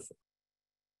going to go for.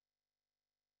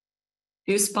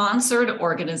 Do sponsored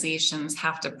organizations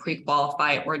have to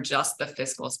pre-qualify or just the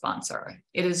fiscal sponsor?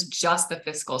 It is just the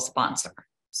fiscal sponsor.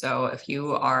 So if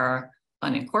you are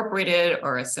unincorporated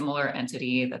or a similar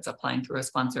entity that's applying through a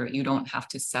sponsor, you don't have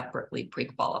to separately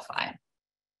pre-qualify.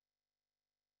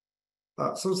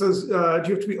 So it says, do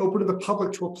you have to be open to the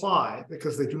public to apply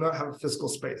because they do not have a physical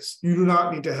space? You do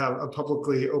not need to have a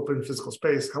publicly open physical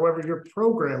space. However, your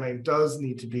programming does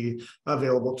need to be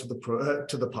available to the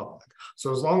public.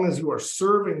 So as long as you are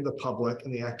serving the public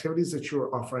and the activities that you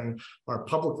are offering are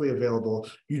publicly available,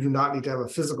 you do not need to have a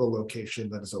physical location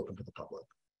that is open to the public.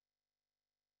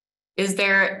 Is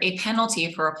there a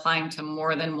penalty for applying to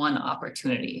more than one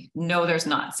opportunity? No, there's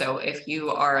not. So if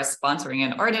you are sponsoring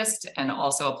an artist and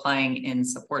also applying in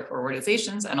support for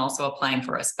organizations and also applying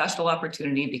for a special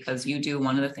opportunity because you do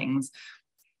one of the things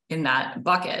in that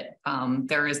bucket,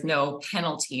 there is no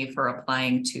penalty for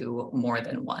applying to more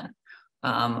than one.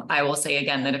 I will say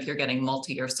again that if you're getting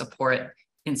multi-year support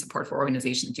in support for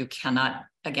organizations, you cannot,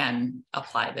 again,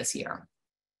 apply this year.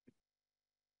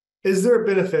 Is there a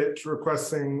benefit to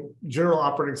requesting general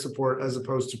operating support as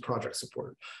opposed to project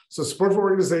support? So support for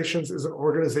organizations is an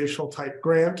organizational type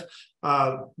grant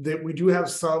that we do have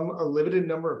a limited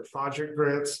number of project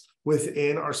grants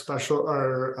within our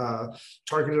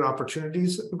targeted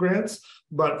opportunities grants,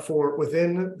 but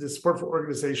within the support for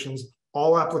organizations,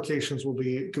 all applications will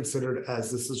be considered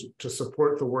as this is to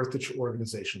support the work that your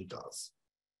organization does.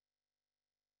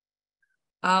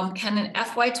 Can an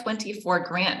FY24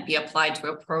 grant be applied to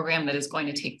a program that is going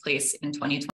to take place in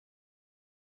 2020?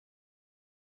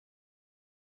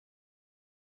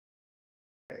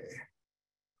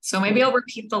 So maybe I'll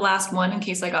repeat the last one in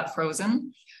case I got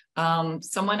frozen.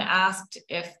 Someone asked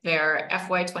if their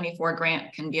FY24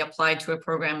 grant can be applied to a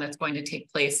program that's going to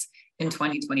take place in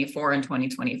 2024 and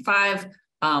 2025.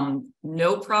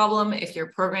 No problem if your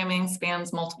programming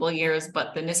spans multiple years,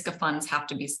 but the NYSCA funds have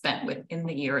to be spent within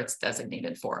the year it's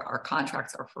designated for. Our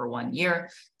contracts are for 1 year.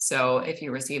 So if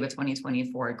you receive a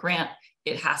 2024 grant,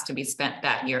 it has to be spent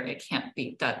that year. It can't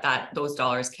be those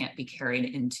dollars can't be carried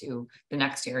into the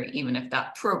next year, even if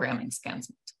that programming spans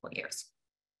multiple years.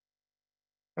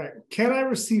 All right. Can I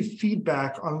receive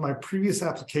feedback on my previous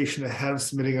application ahead of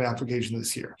submitting an application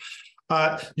this year?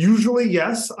 Usually,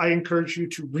 yes. I encourage you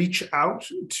to reach out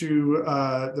to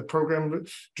the program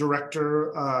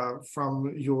director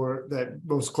that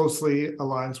most closely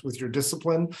aligns with your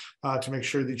discipline to make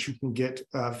sure that you can get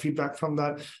feedback from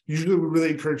that. Usually, we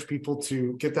really encourage people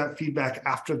to get that feedback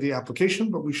after the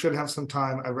application, but we should have some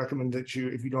time. I recommend that you,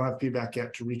 if you don't have feedback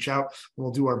yet, to reach out. And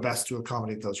we'll do our best to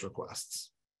accommodate those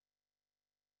requests.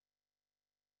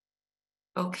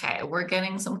 Okay, we're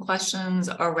getting some questions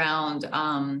around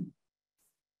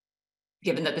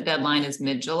given that the deadline is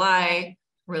mid-July,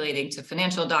 relating to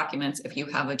financial documents. If you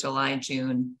have a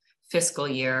July-June fiscal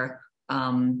year,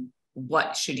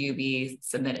 what should you be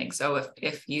submitting? So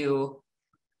if you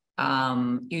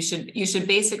you should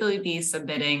basically be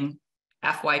submitting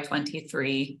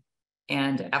FY23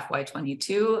 and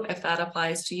FY22 if that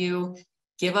applies to you.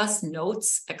 Give us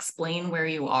notes, explain where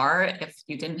you are. If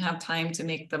you didn't have time to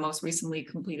make the most recently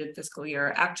completed fiscal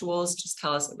year actuals, just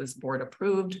tell us it was board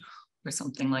approved or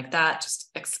something like that. Just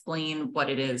explain what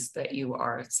it is that you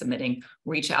are submitting.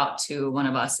 Reach out to one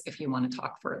of us if you want to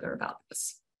talk further about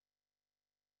this.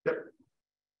 Yep.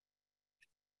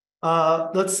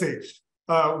 Let's see.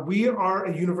 We are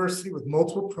a university with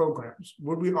multiple programs.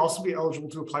 Would we also be eligible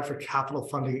to apply for capital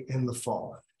funding in the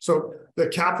fall? So the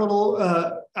capital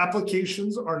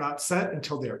applications are not set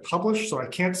until they are published. So I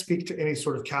can't speak to any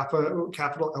sort of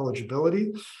capital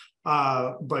eligibility,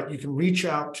 but you can reach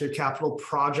out to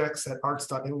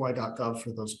capitalprojects@arts.ny.gov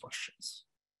for those questions.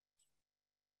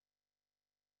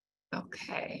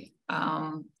 Okay.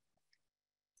 Can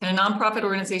a nonprofit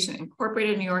organization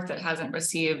incorporated in New York that hasn't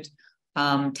received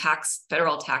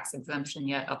federal tax exemption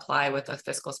yet apply with a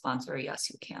fiscal sponsor?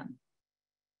 Yes, you can.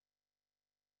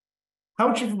 How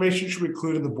much information should we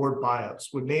include in the board bios?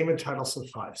 Would name and title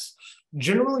suffice?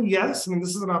 Generally, yes. I mean,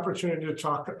 this is an opportunity to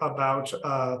talk about,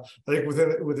 I think,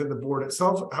 within the board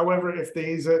itself. However, if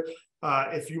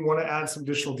you want to add some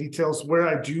additional details, where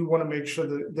I do want to make sure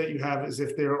that you have is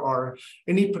if there are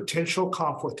any potential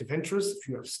conflict of interest, if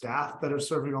you have staff that are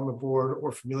serving on the board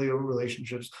or familial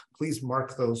relationships, please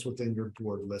mark those within your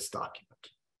board list document.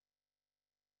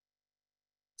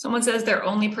 Someone says their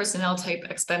only personnel type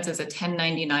expense is a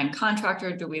 1099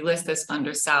 contractor. Do we list this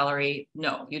under salary?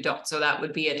 No, you don't. So that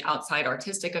would be an outside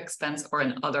artistic expense or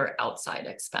an other outside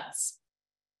expense.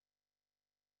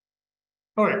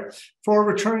 All right, for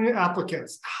returning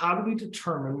applicants, how do we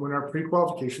determine when our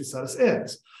pre-qualification status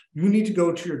ends? You need to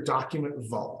go to your document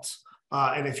vault.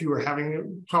 And if you are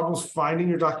having problems finding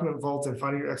your document vault and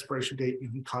finding your expiration date,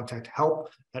 you can contact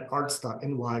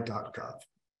help@arts.ny.gov.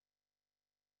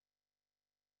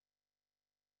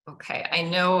 Okay, I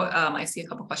know I see a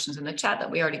couple questions in the chat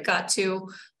that we already got to.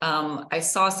 I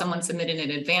saw someone submitted in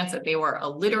advance that they were a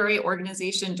literary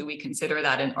organization. Do we consider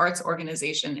that an arts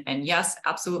organization? And yes,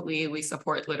 absolutely. We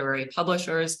support literary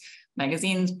publishers,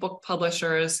 magazines, book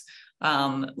publishers,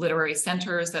 literary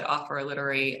centers that offer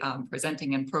literary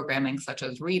presenting and programming such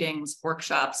as readings,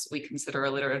 workshops. We consider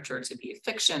literature to be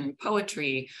fiction,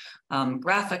 poetry,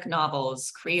 graphic novels,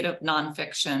 creative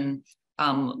nonfiction,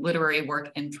 literary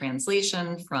work in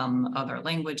translation from other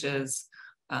languages,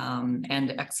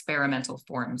 and experimental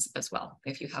forms as well.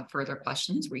 If you have further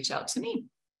questions, reach out to me.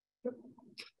 We've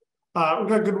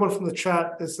got a good one from the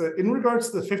chat. Is that in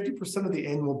regards to the 50% of the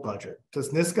annual budget,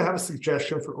 does NYSCA have a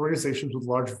suggestion for organizations with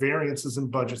large variances in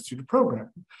budgets due to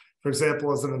programming? For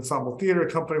example, as an ensemble theater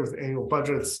company with annual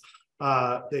budgets,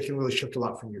 they can really shift a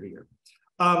lot from year to year.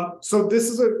 So this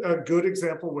is a good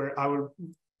example where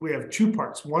we have two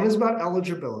parts. One is about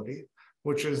eligibility,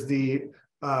 which is to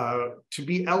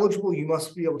be eligible, you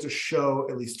must be able to show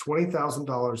at least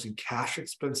 $20,000 in cash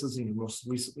expenses in your most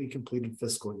recently completed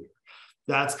fiscal year.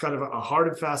 That's kind of a hard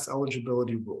and fast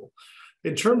eligibility rule.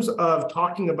 In terms of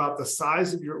talking about the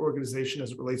size of your organization as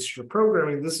it relates to your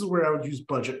programming, this is where I would use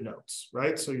budget notes,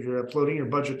 right? So you're uploading your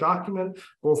budget document,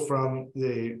 both from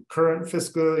the current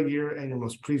fiscal year and your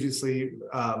most previously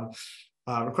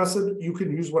requested. You can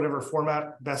use whatever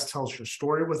format best tells your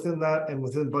story within that. And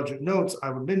within budget notes, I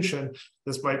would mention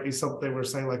this might be something we're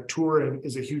saying like touring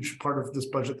is a huge part of this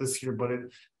budget this year, but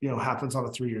it happens on a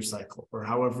 3-year cycle, or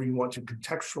however you want to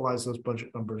contextualize those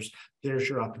budget numbers. There's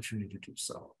your opportunity to do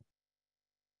so.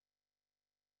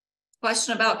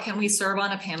 Question about, can we serve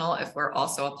on a panel if we're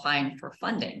also applying for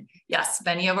funding? Yes,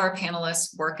 many of our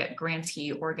panelists work at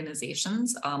grantee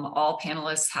organizations. All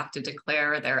panelists have to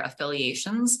declare their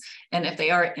affiliations. And if they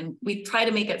are, we try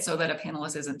to make it so that a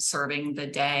panelist isn't serving the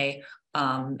day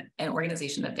an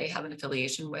organization that they have an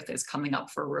affiliation with is coming up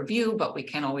for review, but we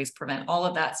can't always prevent all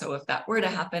of that. So if that were to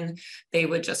happen, they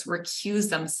would just recuse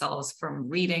themselves from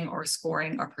reading or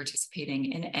scoring or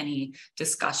participating in any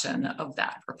discussion of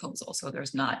that proposal. So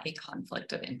there's not a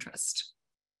conflict of interest.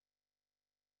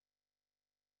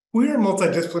 We are a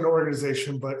multidisciplinary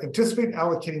organization, but anticipate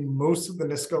allocating most of the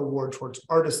NYSCA award towards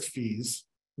artist fees,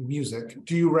 music.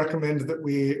 Do you recommend that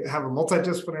we have a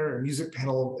multidisciplinary music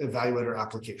panel evaluator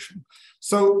application?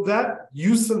 So that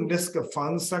use of NYSCA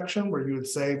funds section where you would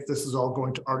say this is all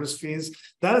going to artist fees,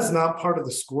 that is not part of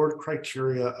the scored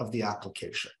criteria of the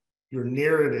application. Your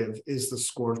narrative is the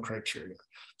scored criteria.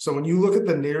 So when you look at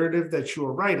the narrative that you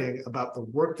are writing about the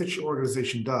work that your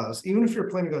organization does, even if you're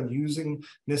planning on using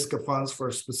NYSCA funds for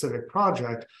a specific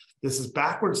project, this is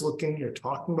backwards looking. You're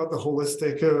talking about the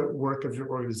holistic work of your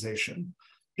organization.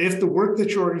 If the work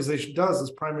that your organization does is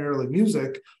primarily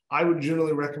music, I would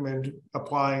generally recommend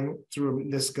applying through a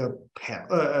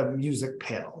NYSCA music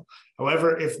panel.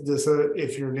 However,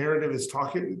 if your narrative is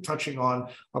touching on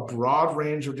a broad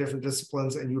range of different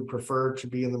disciplines and you would prefer to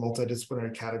be in the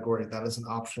multidisciplinary category, that is an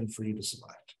option for you to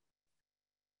select.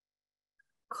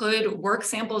 Could work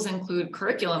samples include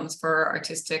curriculums for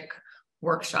artistic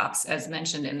workshops as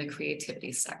mentioned in the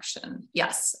creativity section?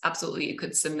 Yes, absolutely. You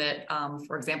could submit,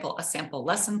 for example, a sample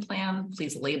lesson plan.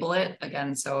 Please label it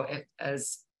again. So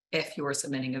if you were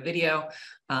submitting a video,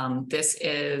 this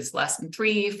is lesson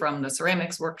 3 from the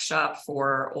ceramics workshop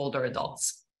for older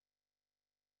adults.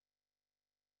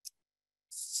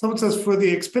 Someone says for the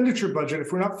expenditure budget,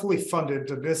 if we're not fully funded,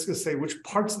 did NYSCA say which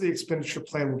parts of the expenditure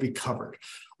plan will be covered?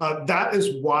 That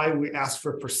is why we ask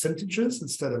for percentages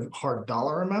instead of hard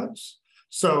dollar amounts.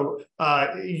 So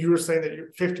you were saying that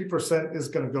your 50% is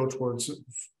going to go towards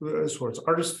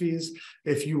artist fees.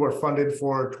 If you are funded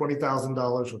for $20,000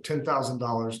 or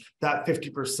 $10,000, that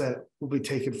 50% will be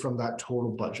taken from that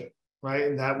total budget, right?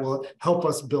 And that will help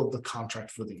us build the contract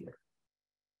for the year.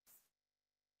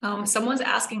 Someone's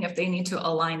asking if they need to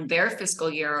align their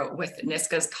fiscal year with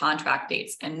NYSCA's contract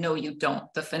dates. And no, you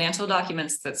don't. The financial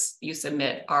documents that you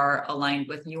submit are aligned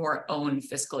with your own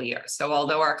fiscal year. So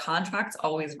although our contracts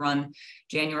always run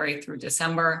January through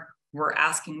December, we're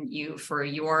asking you for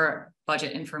your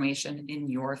budget information in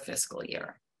your fiscal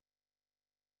year.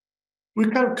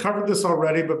 We've kind of covered this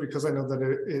already, but because I know that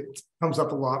it comes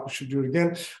up a lot, we should do it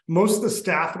again. Most of the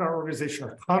staff in our organization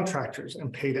are contractors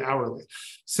and paid hourly.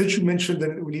 Since you mentioned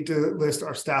that we need to list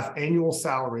our staff annual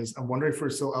salaries, I'm wondering if we're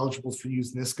still eligible to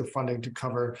use NYSCA funding to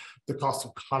cover the cost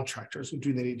of contractors, or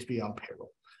do they need to be on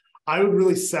payroll? I would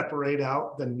really separate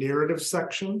out the narrative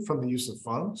section from the use of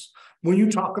funds. When you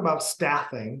talk about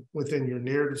staffing within your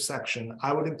narrative section,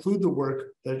 I would include the work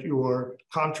that your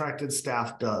contracted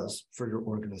staff does for your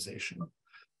organization.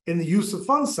 In the use of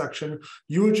funds section,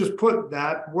 you would just put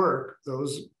that work,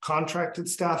 those contracted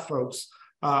staff folks,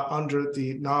 under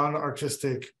the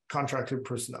non-artistic contracted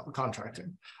personnel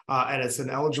contracting. And it's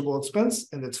an eligible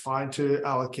expense, and it's fine to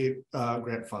allocate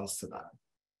grant funds to that.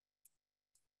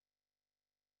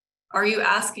 Are you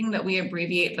asking that we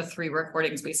abbreviate the 3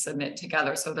 recordings we submit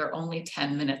together so they're only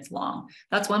 10 minutes long?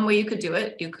 That's one way you could do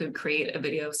it. You could create a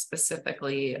video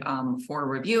specifically for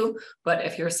review, but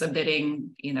if you're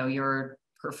submitting, your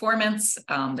performance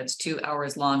that's 2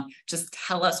 hours long, just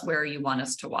tell us where you want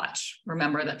us to watch.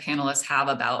 Remember that panelists have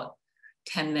about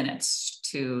 10 minutes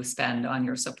to spend on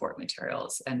your support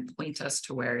materials, and point us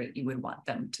to where you would want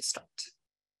them to start.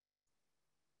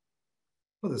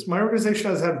 My organization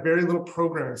has had very little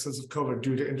programming since of COVID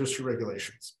due to industry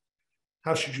regulations.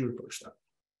 How should you approach that?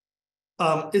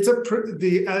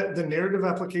 The narrative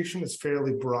application is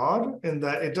fairly broad in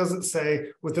that it doesn't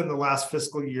say within the last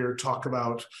fiscal year talk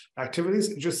about activities.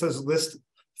 It just says list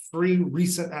 3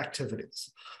 recent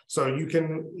activities. So you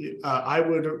can, I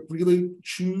would really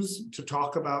choose to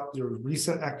talk about your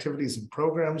recent activities and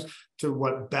programs to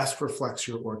what best reflects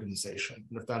your organization.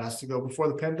 And if that has to go before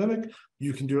the pandemic,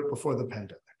 you can do it before the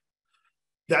pandemic.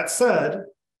 That said,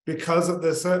 because of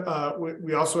this,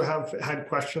 we also have had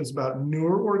questions about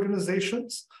newer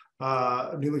organizations,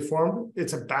 newly formed.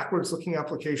 It's a backwards looking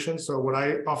application. So what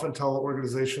I often tell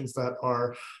organizations that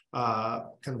are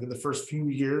kind of in the first few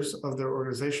years of their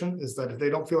organization is that if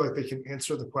they don't feel like they can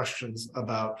answer the questions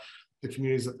about the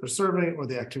communities that they're serving or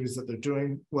the activities that they're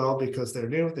doing well because they're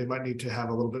new, they might need to have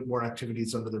a little bit more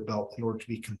activities under their belt in order to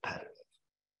be competitive.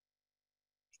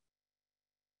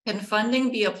 Can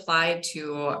funding be applied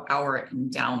to our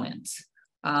endowment?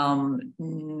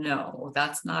 No,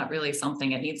 that's not really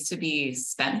something. It needs to be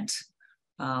spent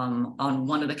on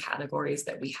one of the categories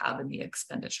that we have in the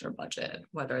expenditure budget,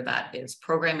 whether that is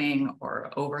programming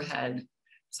or overhead,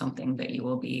 something that you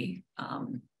will be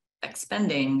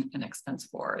expending an expense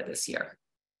for this year.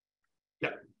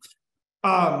 Yeah.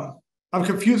 I'm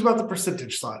confused about the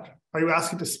percentage side. Are you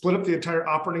asking to split up the entire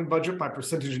operating budget by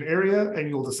percentage and area and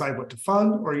you'll decide what to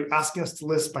fund? Or are you asking us to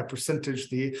list by percentage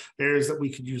the areas that we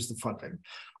could use the funding?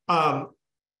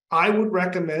 I would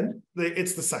recommend that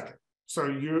it's the second. So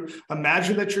you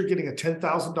imagine that you're getting a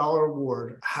 $10,000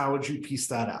 award. How would you piece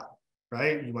that out?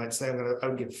 Right? You might say, I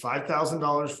would get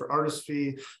 $5,000 for artist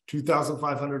fee,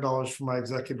 $2,500 for my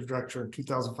executive director, and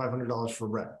 $2,500 for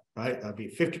rent, right? That'd be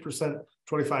 50%,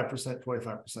 25%,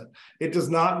 25%. It does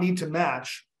not need to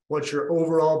match what your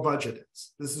overall budget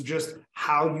is. This is just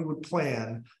how you would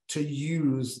plan to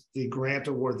use the grant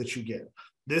award that you get.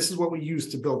 This is what we use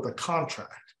to build the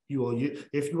contract. You will,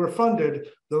 if you are funded,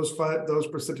 those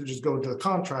percentages go into the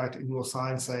contract, and you will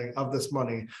sign saying, of this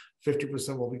money,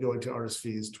 50% will be going to artist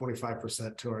fees,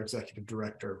 25% to our executive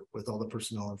director with all the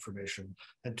personnel information,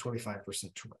 and 25%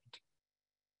 to rent.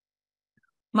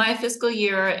 My fiscal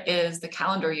year is the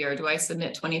calendar year. Do I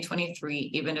submit 2023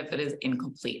 even if it is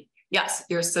incomplete? Yes,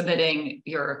 you're submitting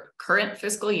your current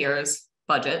fiscal year's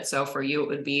budget. So for you, it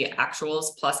would be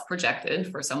actuals plus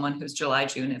projected. For someone who's July,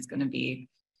 June, it's going to be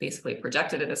basically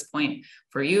projected at this point.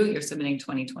 For you, you're submitting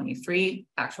 2023,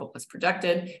 actual plus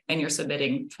projected, and you're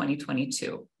submitting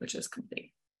 2022, which is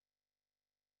complete.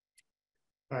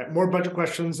 All right, more budget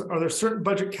questions. Are there certain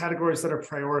budget categories that are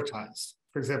prioritized?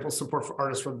 For example, support for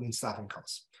artists rather than staffing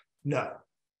costs? No.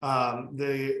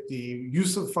 The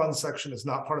use of funds section is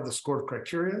not part of the score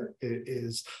criteria. It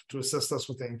is to assist us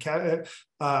within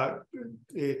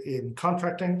in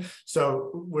contracting. So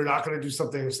we're not going to do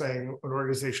something saying an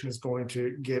organization is going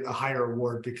to get a higher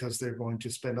award because they're going to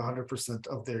spend 100%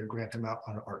 of their grant amount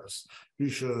on artists. You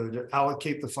should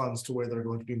allocate the funds to where they're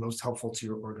going to be most helpful to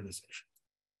your organization.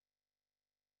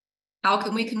 How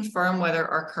can we confirm whether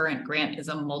our current grant is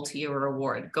a multi-year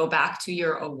award? Go back to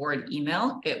your award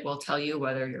email. It will tell you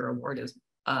whether your award is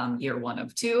year 1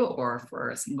 of 2 or for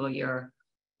a single year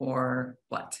or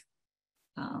what.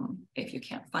 If you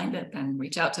can't find it, then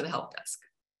reach out to the help desk.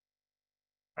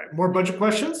 All right, more budget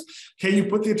questions. Can you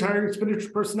put the entire expenditure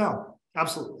personnel?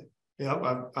 Absolutely.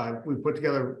 We put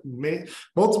together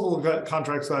multiple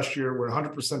contracts last year where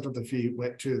 100% of the fee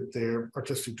went to their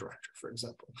artistic director, for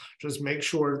example. Just make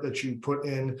sure that you put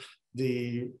in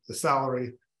the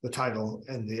salary, the title,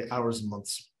 and the hours and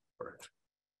months worked.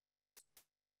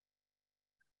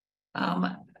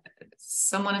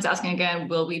 Someone is asking again,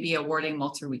 will we be awarding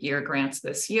multi-year grants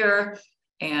this year?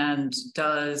 And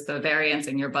does the variance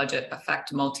in your budget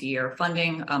affect multi-year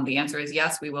funding? The answer is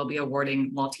yes, we will be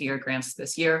awarding multi-year grants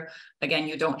this year. Again,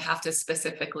 you don't have to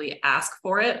specifically ask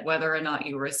for it. Whether or not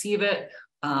you receive it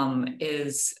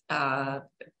is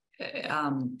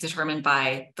determined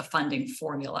by the funding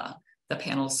formula, the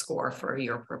panel's score for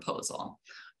your proposal.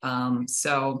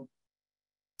 So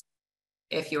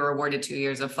if you're awarded 2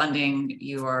 years of funding,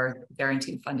 you are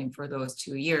guaranteed funding for those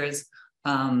 2 years.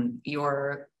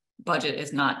 Your budget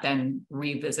is not then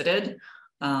revisited.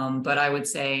 But I would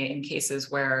say in cases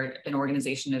where an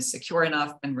organization is secure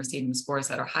enough and receiving scores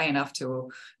that are high enough to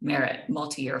merit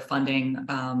multi-year funding,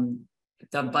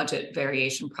 the budget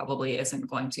variation probably isn't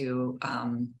going to,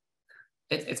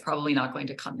 it's probably not going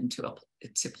to come into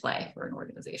play for an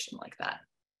organization like that.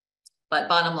 But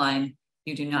bottom line,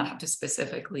 you do not have to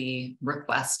specifically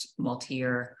request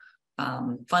multi-year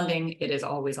funding. It is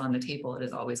always on the table. It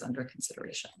is always under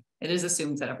consideration. It is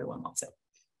assumed that everyone wants it.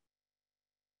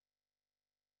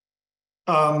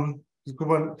 Good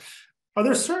one. Are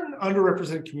there certain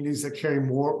underrepresented communities that carry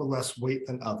more or less weight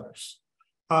than others?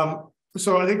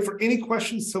 So I think for any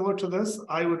questions similar to this,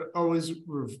 I would always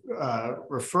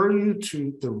refer you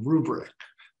to the rubric.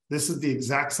 This is the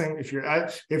exact same. If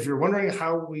you're wondering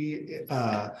how we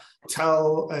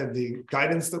tell the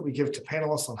guidance that we give to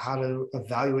panelists on how to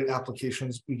evaluate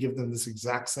applications, we give them this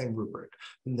exact same rubric.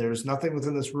 And there's nothing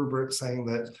within this rubric saying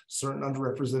that certain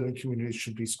underrepresented communities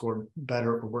should be scored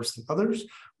better or worse than others.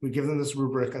 We give them this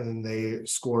rubric and then they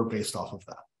score based off of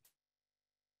that.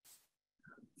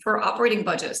 For operating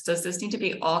budgets, does this need to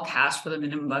be all cash for the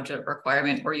minimum budget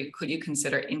requirement, or could you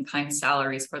consider in-kind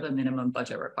salaries for the minimum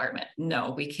budget requirement?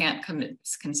 No, we can't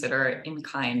consider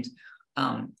in-kind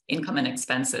income and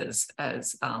expenses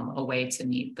as a way to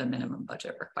meet the minimum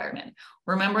budget requirement.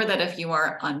 Remember that if you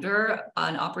are under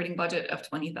an operating budget of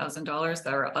 $20,000,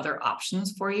 there are other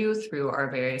options for you through our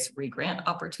various re-grant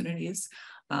opportunities.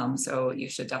 So you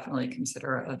should definitely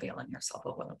consider availing yourself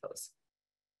of one of those.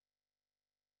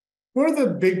 What are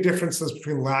the big differences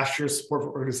between last year's support for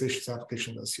organizations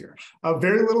application this year?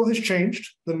 Very little has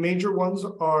changed. The major ones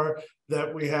are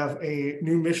that we have a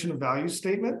new mission and value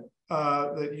statement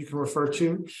that you can refer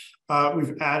to.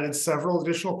 We've added several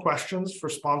additional questions for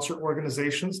sponsored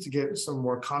organizations to get some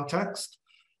more context.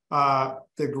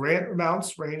 The grant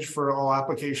amounts range for all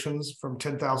applications from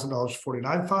 $10,000 to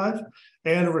 $49,500,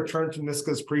 and a return to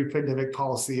NYSCA's pre-pandemic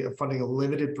policy of funding a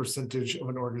limited percentage of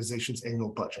an organization's annual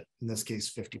budget, in this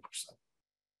case, 50%.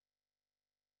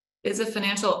 Is a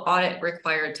financial audit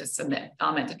required to submit?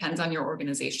 It depends on your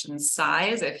organization's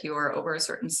size. If you are over a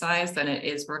certain size, then it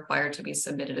is required to be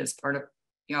submitted as part of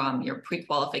your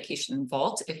pre-qualification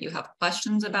vault. If you have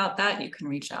questions about that, you can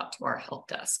reach out to our help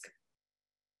desk.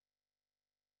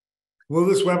 Will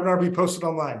this webinar be posted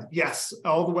online? Yes,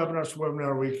 all the webinars for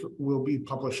Webinar Week will be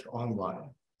published online.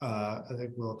 I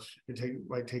think it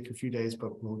might take a few days,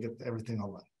 but we'll get everything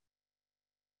online.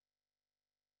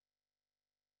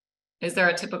 Is there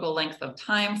a typical length of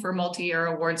time for multi-year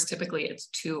awards? Typically, it's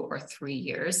 2 or 3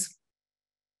 years.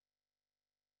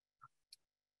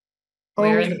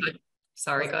 Okay.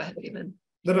 Sorry, go ahead, David.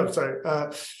 No, sorry.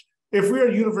 If we are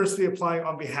a university applying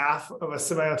on behalf of a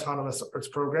semi-autonomous arts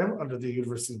program under the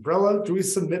university umbrella, do we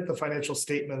submit the financial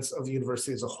statements of the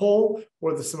university as a whole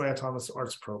or the semi-autonomous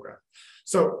arts program?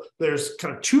 So there's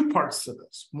kind of 2 parts to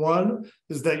this. One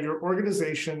is that your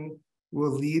organization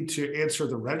will need to answer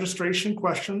the registration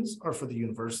questions are for the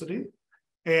university,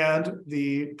 and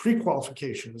the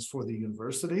pre-qualification is for the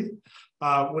university.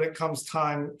 When it comes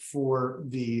time for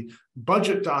the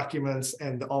budget documents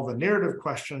and all the narrative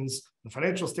questions, the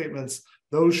financial statements,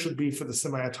 those should be for the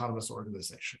semi-autonomous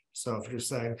organization. So if you're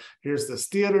saying, here's this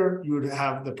theater, you would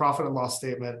have the profit and loss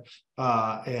statement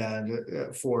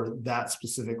and for that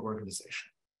specific organization.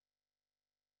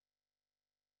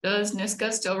 Does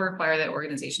NYSCA still require that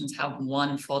organizations have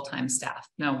one full-time staff?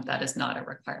 No, that is not a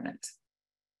requirement.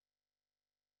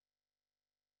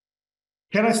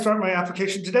 Can I start my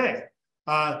application today?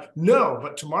 No,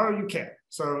 but tomorrow you can.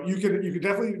 So you can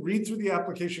definitely read through the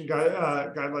application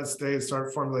guidelines today and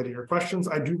start formulating your questions.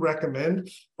 I do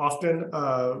recommend often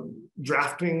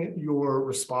drafting your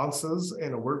responses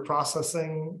in a word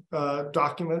processing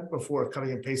document before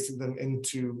cutting and pasting them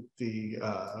into the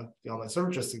online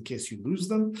server, just in case you lose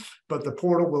them. But the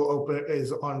portal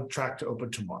is on track to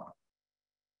open tomorrow.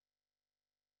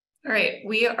 All right,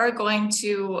 we are going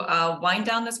to wind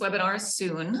down this webinar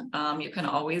soon. You can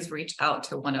always reach out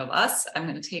to one of us. I'm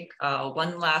going to take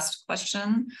one last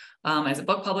question. As a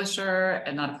book publisher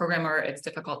and not a programmer, it's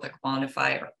difficult to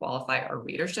quantify or qualify our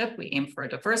readership. We aim for a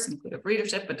diverse, inclusive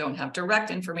readership, but don't have direct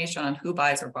information on who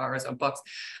buys or borrows our books.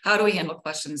 How do we handle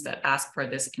questions that ask for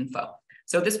this info?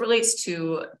 So this relates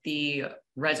to the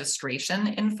registration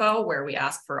info where we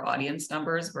ask for audience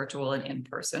numbers, virtual and in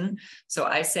person. So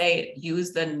I say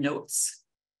use the notes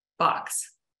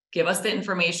box. Give us the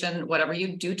information, whatever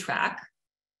you do track,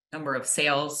 number of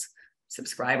sales,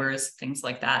 subscribers, things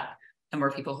like that, number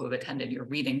of people who have attended your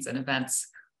readings and events.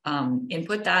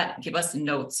 Input that, give us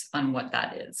notes on what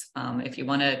that is. If you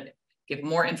want to give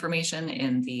more information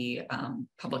in the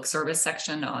public service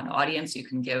section on audience, you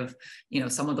can give,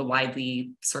 some of the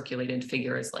widely circulated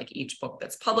figures, like each book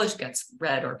that's published gets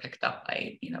read or picked up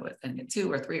by,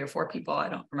 2 or 3 or 4 people. I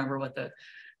don't remember what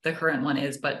the current one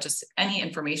is, but just any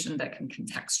information that can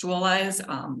contextualize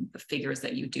the figures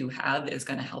that you do have is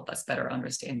going to help us better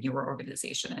understand your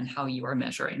organization and how you are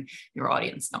measuring your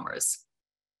audience numbers.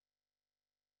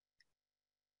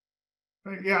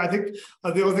 Yeah, I think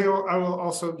the only thing I will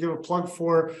also give a plug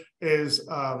for is,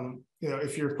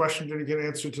 if your question didn't get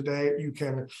answered today, you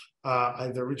can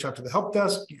either reach out to the help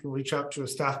desk, you can reach out to a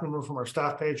staff member from our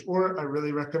staff page, or I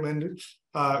really recommend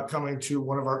coming to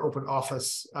one of our open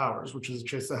office hours, which is a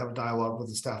chance to have a dialogue with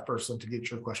a staff person to get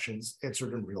your questions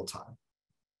answered in real time.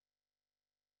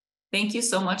 Thank you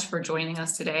so much for joining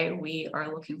us today. We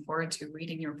are looking forward to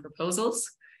reading your proposals,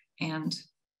 and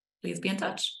please be in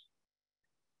touch.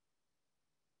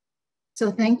 So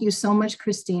thank you so much,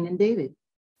 Christine and David.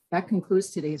 That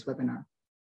concludes today's webinar.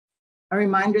 A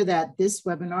reminder that this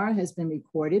webinar has been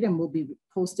recorded and will be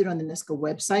posted on the NYSCA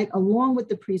website along with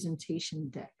the presentation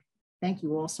deck. Thank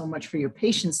you all so much for your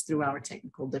patience through our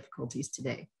technical difficulties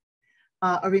today.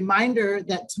 A reminder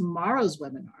that tomorrow's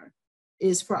webinar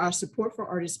is for our Support for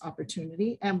Artists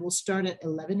opportunity and will start at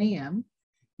 11 a.m.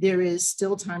 There is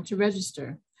still time to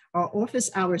register. Our office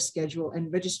hour schedule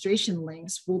and registration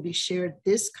links will be shared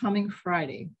this coming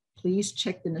Friday. Please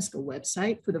check the NYSCA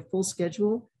website for the full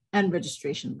schedule and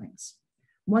registration links.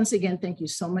 Once again, thank you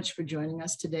so much for joining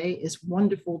us today. It's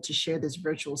wonderful to share this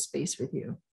virtual space with you.